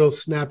getting the little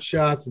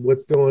snapshots of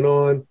what's going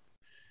on.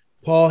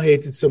 Paul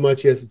hates it so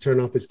much he has to turn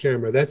off his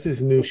camera. That's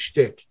his new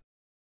shtick.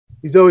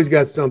 He's always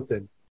got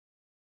something.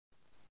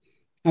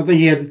 I think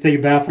he had to take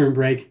a bathroom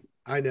break.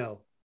 I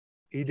know.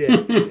 He did.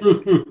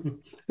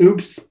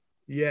 Oops.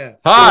 Yeah.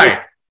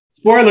 Hi.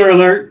 Spoiler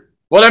alert.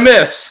 What'd I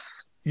miss?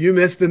 You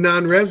missed the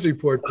non-revs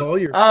report, Paul.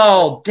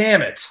 Oh,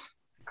 damn it.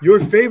 Your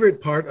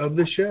favorite part of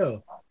the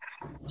show.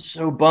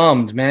 So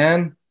bummed,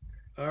 man.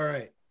 All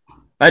right.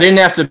 I didn't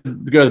have to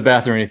go to the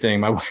bathroom or anything.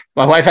 My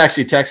wife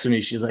actually texted me.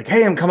 She's like,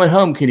 "Hey, I'm coming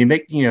home. Can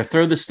you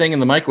throw this thing in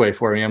the microwave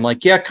for me?" I'm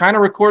like, "Yeah, kind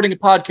of recording a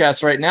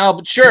podcast right now,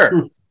 but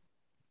sure."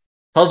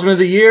 Husband of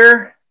the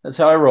year. That's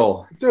how I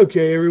roll. It's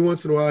okay. Every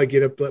once in a while, I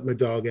get up, let my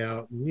dog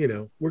out.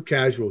 And, we're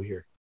casual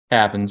here.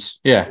 Happens.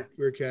 Yeah.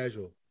 We're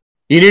casual.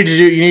 You need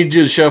to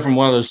do the show from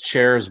one of those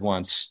chairs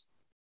once,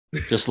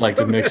 just like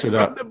to mix it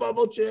up. From the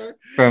bubble chair.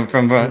 From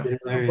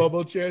the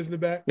bubble chairs in the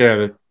back. Yeah,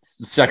 the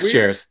sex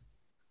chairs.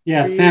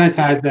 Yeah,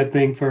 sanitize that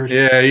thing first.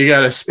 Yeah, you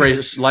got to spray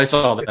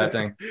Lysol that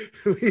thing.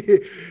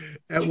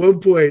 At one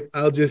point,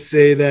 I'll just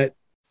say that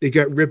it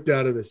got ripped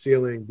out of the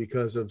ceiling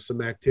because of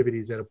some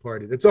activities at a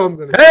party. That's all I'm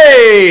going to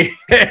say.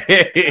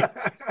 Hey,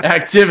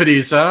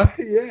 activities, huh?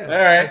 Yeah, all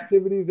right.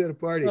 Activities at a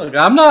party. Look,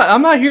 I'm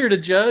not here to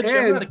judge.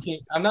 I'm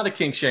not a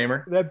kink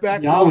shamer. That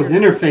back y'all was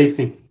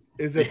interfacing.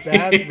 Is a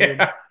bathroom,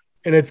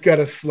 and it's got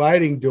a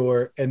sliding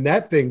door, and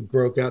that thing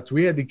broke out. So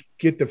we had to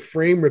get the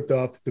frame ripped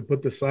off to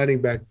put the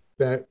sliding back.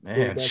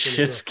 Man,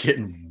 shit's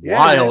getting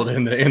wild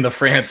in the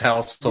France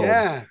household.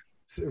 Yeah,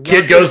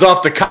 kid goes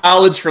off to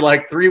college for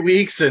like 3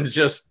 weeks and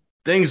just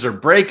things are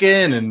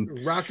breaking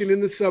and rocking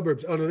in the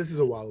suburbs. Oh no, this is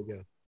a while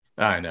ago.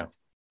 I know.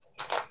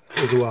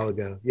 It was a while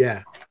ago.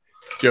 Yeah.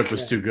 Joke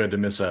was too good to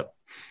miss up.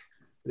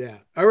 Yeah.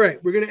 All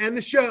right, we're gonna end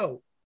the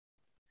show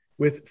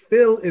with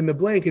fill in the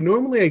blank, and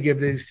normally I give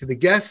these to the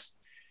guests,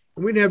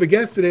 and we didn't have a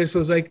guest today, so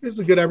I was like, this is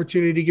a good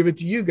opportunity to give it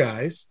to you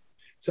guys.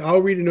 So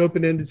I'll read an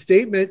open-ended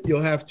statement.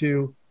 You'll have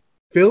to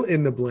fill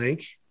in the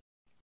blank,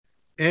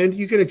 and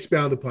you can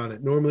expound upon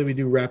it. Normally we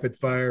do rapid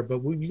fire,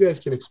 but you guys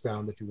can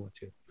expound if you want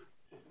to.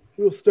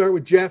 We'll start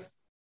with Jeff.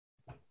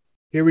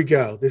 Here we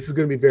go. This is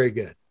going to be very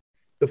good.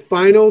 The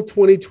final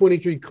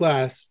 2023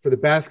 class for the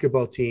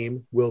basketball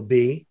team will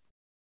be?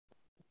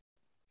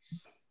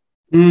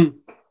 The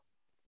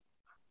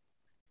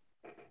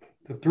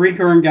 3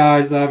 current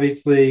guys,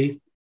 obviously.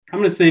 I'm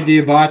going to say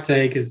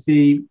Diabate because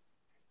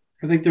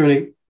I think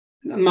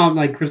I'm not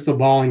like crystal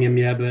balling him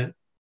yet, but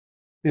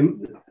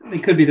they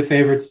could be the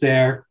favorites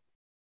there.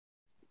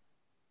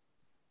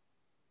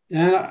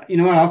 And you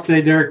know what? I'll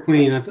say Derek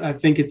Queen. I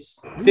think it's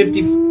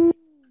 50.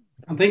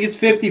 I think it's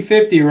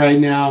 50-50 right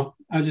now.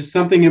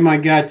 Something in my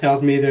gut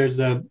tells me there's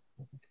a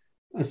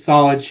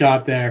solid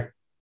shot there.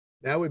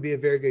 That would be a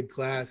very good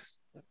class.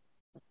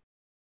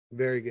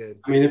 Very good.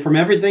 I mean, from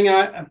everything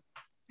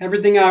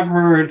I've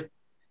heard,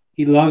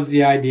 he loves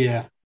the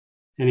idea,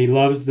 and he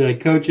loves the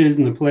coaches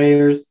and the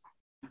players.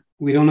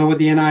 We don't know what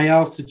the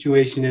NIL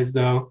situation is,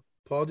 though.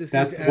 Paul just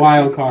that's the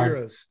wild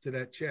card to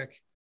that check.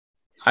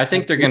 I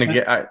think they're going to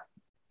get.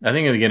 I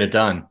think they'll get it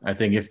done. I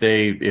think if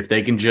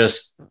they can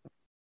just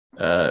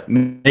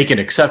make an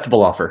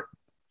acceptable offer,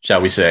 shall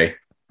we say?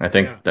 I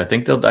think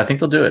they'll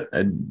do it.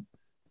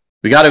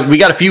 We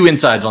got a few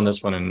insides on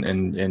this one,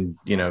 and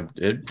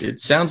it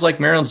sounds like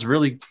Maryland's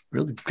really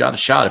got a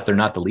shot if they're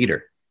not the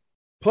leader.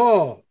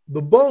 Paul,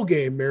 the bowl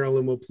game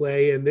Maryland will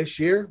play in this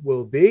year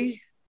will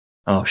be?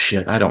 Oh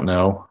shit, I don't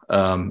know.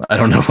 I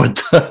don't know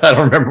I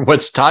don't remember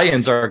which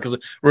tie-ins are because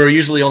we're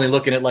usually only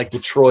looking at like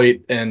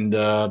Detroit and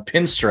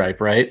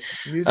Pinstripe, right?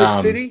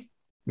 Music City?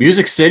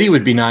 Music City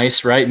would be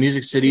nice, right?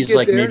 Music City's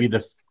like maybe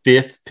the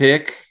 5th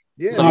pick,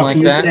 something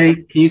like that.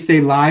 Can you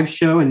say live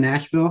show in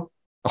Nashville?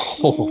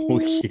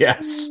 Oh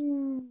yes.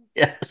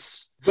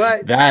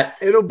 But that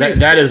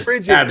is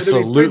frigid.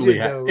 absolutely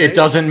Frigid, though, right? It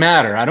doesn't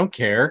matter. I don't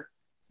care.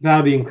 That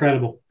would be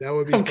incredible. That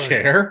would be I don't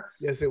care.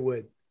 Yes, it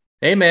would.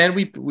 Hey man,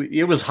 we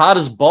it was hot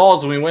as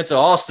balls when we went to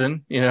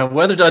Austin.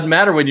 Weather doesn't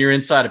matter when you're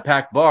inside a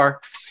packed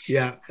bar.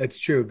 Yeah, that's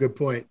true. Good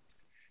point.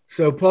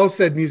 So Paul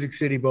said Music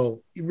City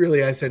Bowl.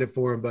 Really, I said it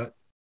for him, but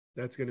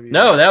that's going to be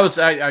that was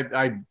I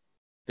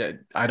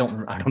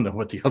don't know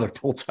what the other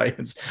bowl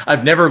tie-ins.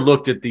 I've never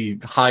looked at the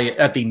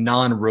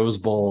non-Rose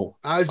Bowl.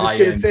 I was just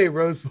going to say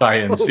Rose Bowl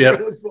tie-ins.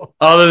 Yep.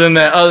 Other than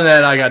that,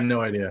 I got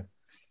no idea.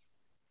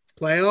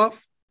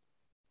 Playoff?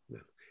 No.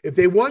 If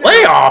they won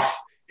playoff.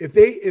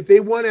 If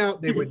they won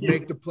out, they would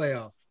make the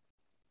playoff.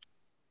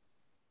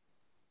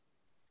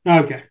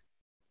 Okay.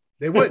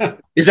 They would.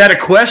 Is that a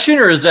question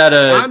or is that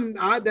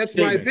that's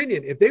statement? My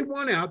opinion. If they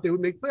won out, they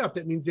would make the playoff.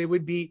 That means they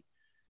would beat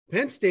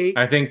Penn State.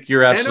 I think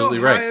you're absolutely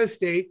and Ohio right.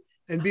 State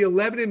and be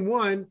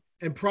 11-1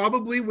 and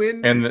probably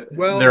win. And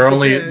their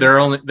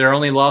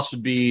only loss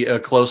would be a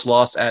close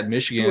loss at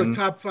Michigan. To a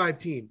top 5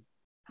 team.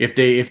 If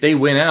they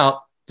win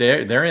out,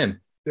 they're in.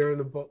 They're in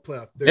the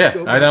playoff.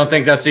 I don't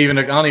think that's I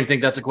don't even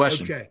think that's a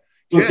question. Okay.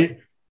 Jeff,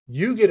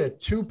 you get a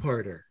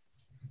 2-parter.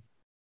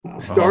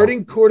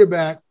 Starting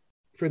quarterback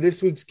for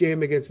this week's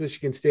game against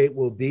Michigan State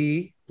will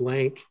be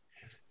blank.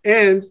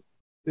 And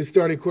the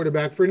starting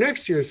quarterback for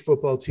next year's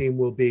football team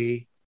will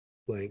be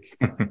blank.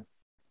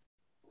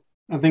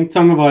 I think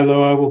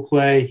Tagovailoa will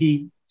play.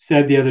 He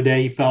said the other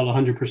day he felt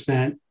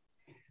 100%.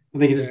 I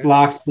think he just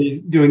locks.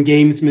 He's doing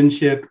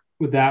gamesmanship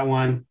with that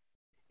one.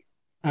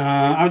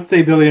 I would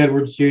say Billy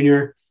Edwards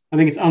Jr. I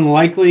think it's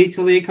unlikely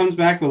Taulia comes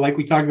back, but like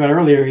we talked about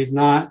earlier, he's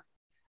not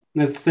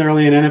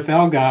necessarily an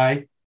NFL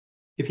guy.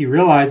 If he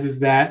realizes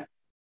that,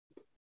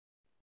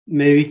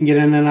 maybe he can get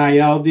an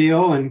NIL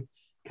deal and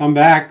come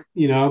back,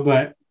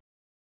 but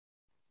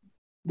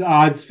the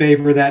odds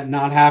favor that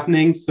not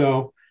happening.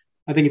 So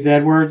I think it's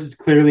Edwards. It's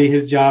clearly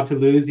his job to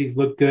lose. He's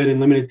looked good in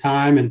limited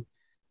time, and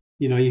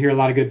you hear a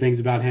lot of good things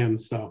about him.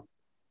 So,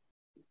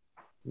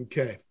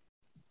 okay,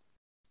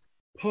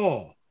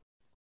 Paul,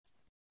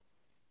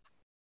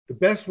 the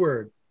best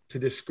word to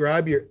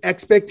describe your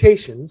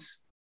expectations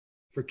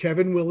for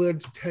Kevin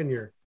Willard's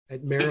tenure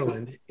at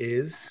Maryland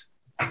is.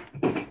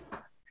 Did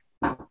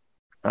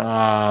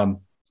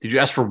you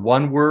ask for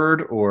one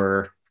word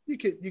or? You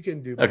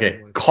can do.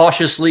 Okay,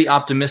 cautiously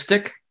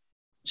optimistic,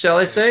 shall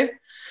I say?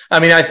 I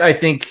mean, I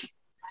think,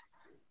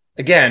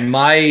 again,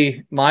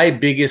 my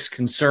biggest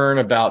concern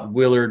about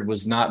Willard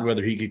was not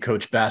whether he could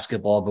coach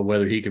basketball, but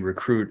whether he could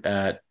recruit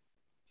at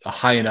a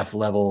high enough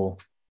level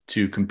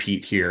to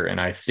compete here. And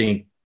I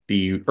think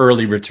the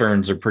early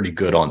returns are pretty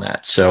good on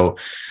that. So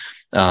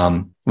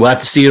we'll have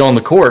to see it on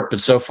the court, but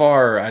so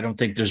far, I don't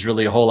think there's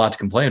really a whole lot to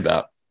complain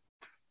about.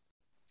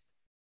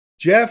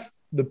 Jeff,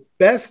 the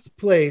best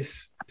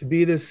place to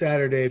be this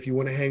Saturday if you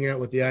want to hang out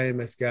with the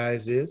IMS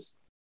guys is?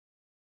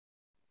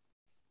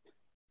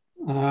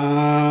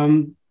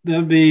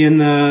 They'll be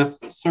in a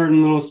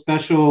certain little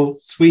special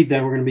suite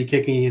that we're going to be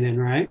kicking it in,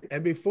 right?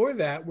 And before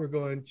that, we're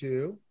going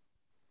to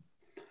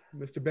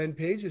Mr. Ben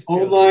Page's tailgate.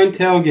 Old Line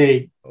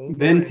Tailgate.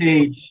 Ben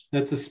Page.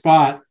 That's a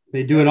spot.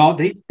 They do it all.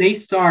 They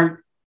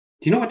start.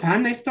 Do you know what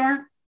time they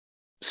start?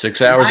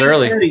 6 hours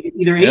early.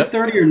 Either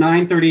 8:30 or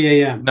 9:30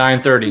 a.m.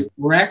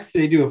 9:30.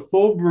 They do a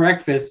full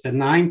breakfast at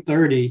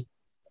 9:30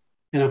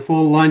 and a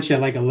full lunch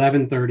at like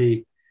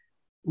 11:30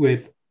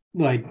 with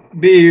like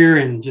beer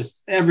and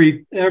just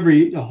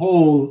a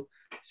whole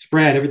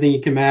spread, everything you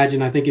can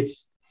imagine. I think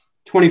it's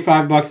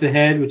 $25 a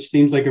head, which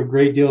seems like a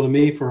great deal to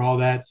me for all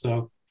that.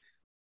 So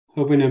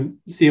hoping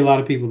to see a lot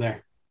of people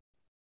there.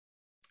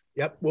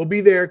 Yep, we'll be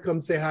there. Come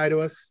say hi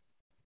to us.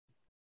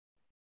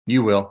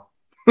 You will.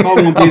 Paul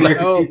won't be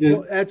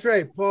there. That's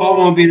right. Paul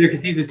won't be there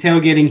because he's a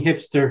tailgating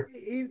hipster.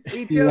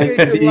 He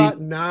tailgates in lot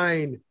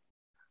 9.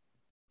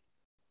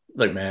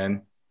 Look,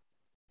 man,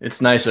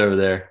 it's nice over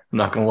there. I'm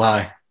not gonna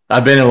lie.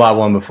 I've been in lot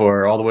 1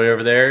 before. All the way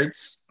over there,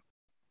 it's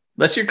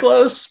unless you're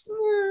close.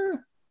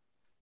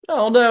 I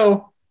don't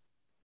know.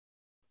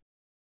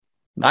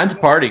 9's a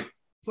party.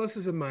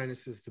 Pluses and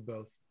minuses to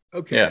both.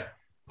 Okay. Yeah.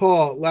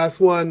 Paul,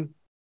 last one.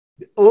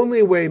 The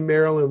only way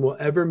Maryland will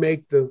ever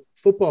make the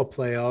football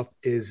playoff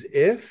is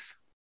if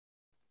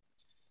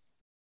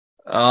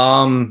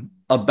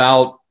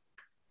about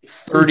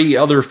 30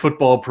 other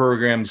football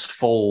programs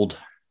fold.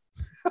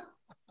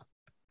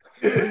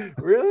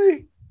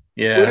 Really?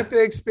 Yeah. What if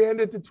they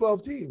expand it to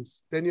 12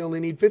 teams? Then you only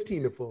need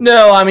 15 to fold.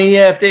 No, I mean,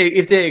 yeah, if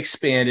they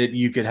expand it,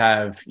 you could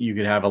have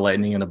a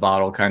lightning in a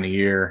bottle kind of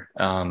year.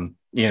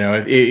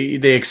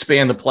 If they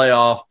expand the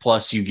playoff,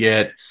 plus you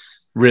get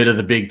rid of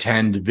the Big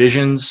Ten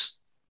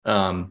divisions,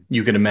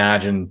 you can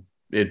imagine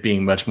it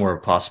being much more of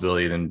a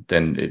possibility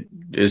than it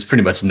is.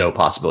 Pretty much no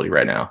possibility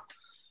right now.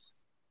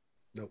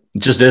 Nope.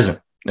 It just isn't,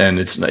 and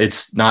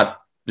it's not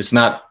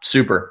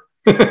super.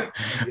 Yeah.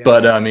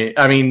 But I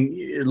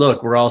mean,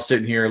 look, we're all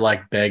sitting here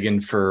like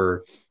begging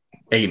for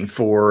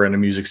 8-4 and a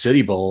Music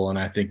City Bowl, and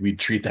I think we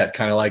treat that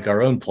kind of like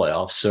our own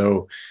playoffs.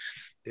 So,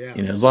 yeah.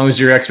 As long as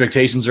your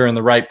expectations are in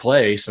the right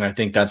place, and I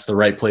think that's the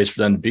right place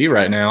for them to be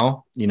right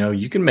now,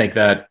 you can make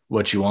that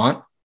what you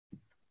want.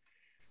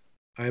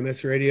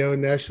 IMS Radio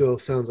in Nashville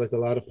sounds like a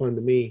lot of fun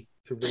to me.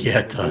 Yeah,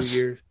 it does.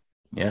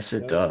 Yes,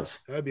 it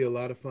does. That'd be a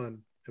lot of fun.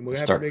 And we'll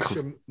have to make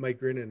sure Mike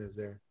Grinnan is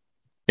there.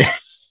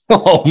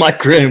 Oh, Mike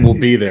Grinnan will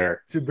be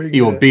there. He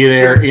will be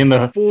there in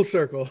the full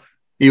circle.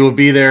 He will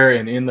be there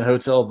and in the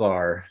hotel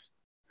bar.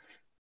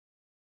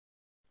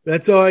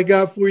 That's all I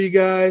got for you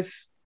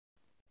guys.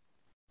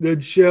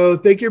 Good show.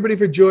 Thank you, everybody,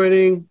 for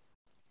joining.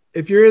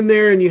 If you're in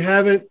there and you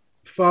haven't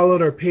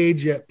followed our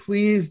page yet,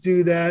 please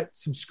do that.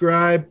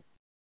 Subscribe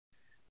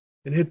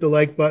and hit the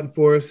like button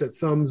for us. That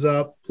thumbs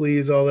up,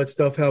 please. All that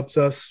stuff helps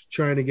us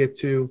trying to get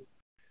to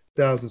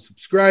 1,000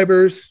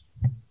 subscribers.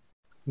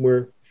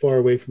 We're far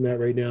away from that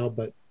right now,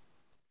 but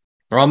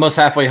we're almost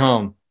halfway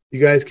home. You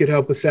guys could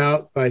help us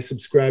out by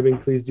subscribing.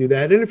 Please do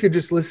that. And if you're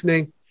just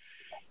listening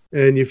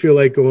and you feel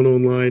like going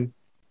online,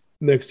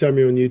 next time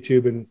you're on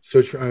YouTube and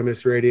search for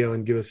IMS Radio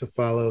and give us a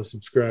follow,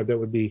 subscribe, that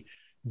would be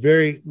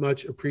very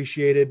much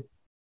appreciated.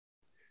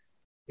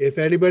 If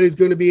anybody's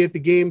going to be at the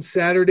game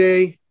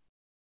Saturday,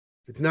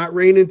 if it's not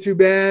raining too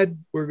bad,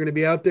 we're going to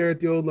be out there at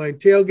the Old Line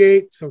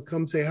Tailgate. So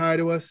come say hi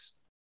to us.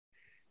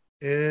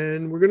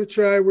 And we're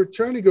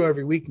trying to go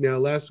every week now.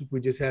 Last week we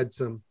just had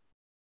some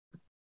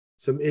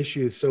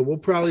issues. So we'll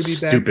probably be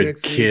back next week.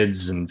 Stupid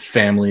kids and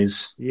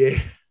families. Yeah.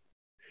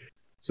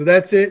 So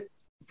that's it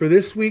for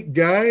this week,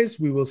 guys.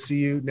 We will see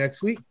you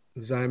next week.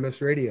 This is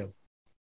IMS Radio.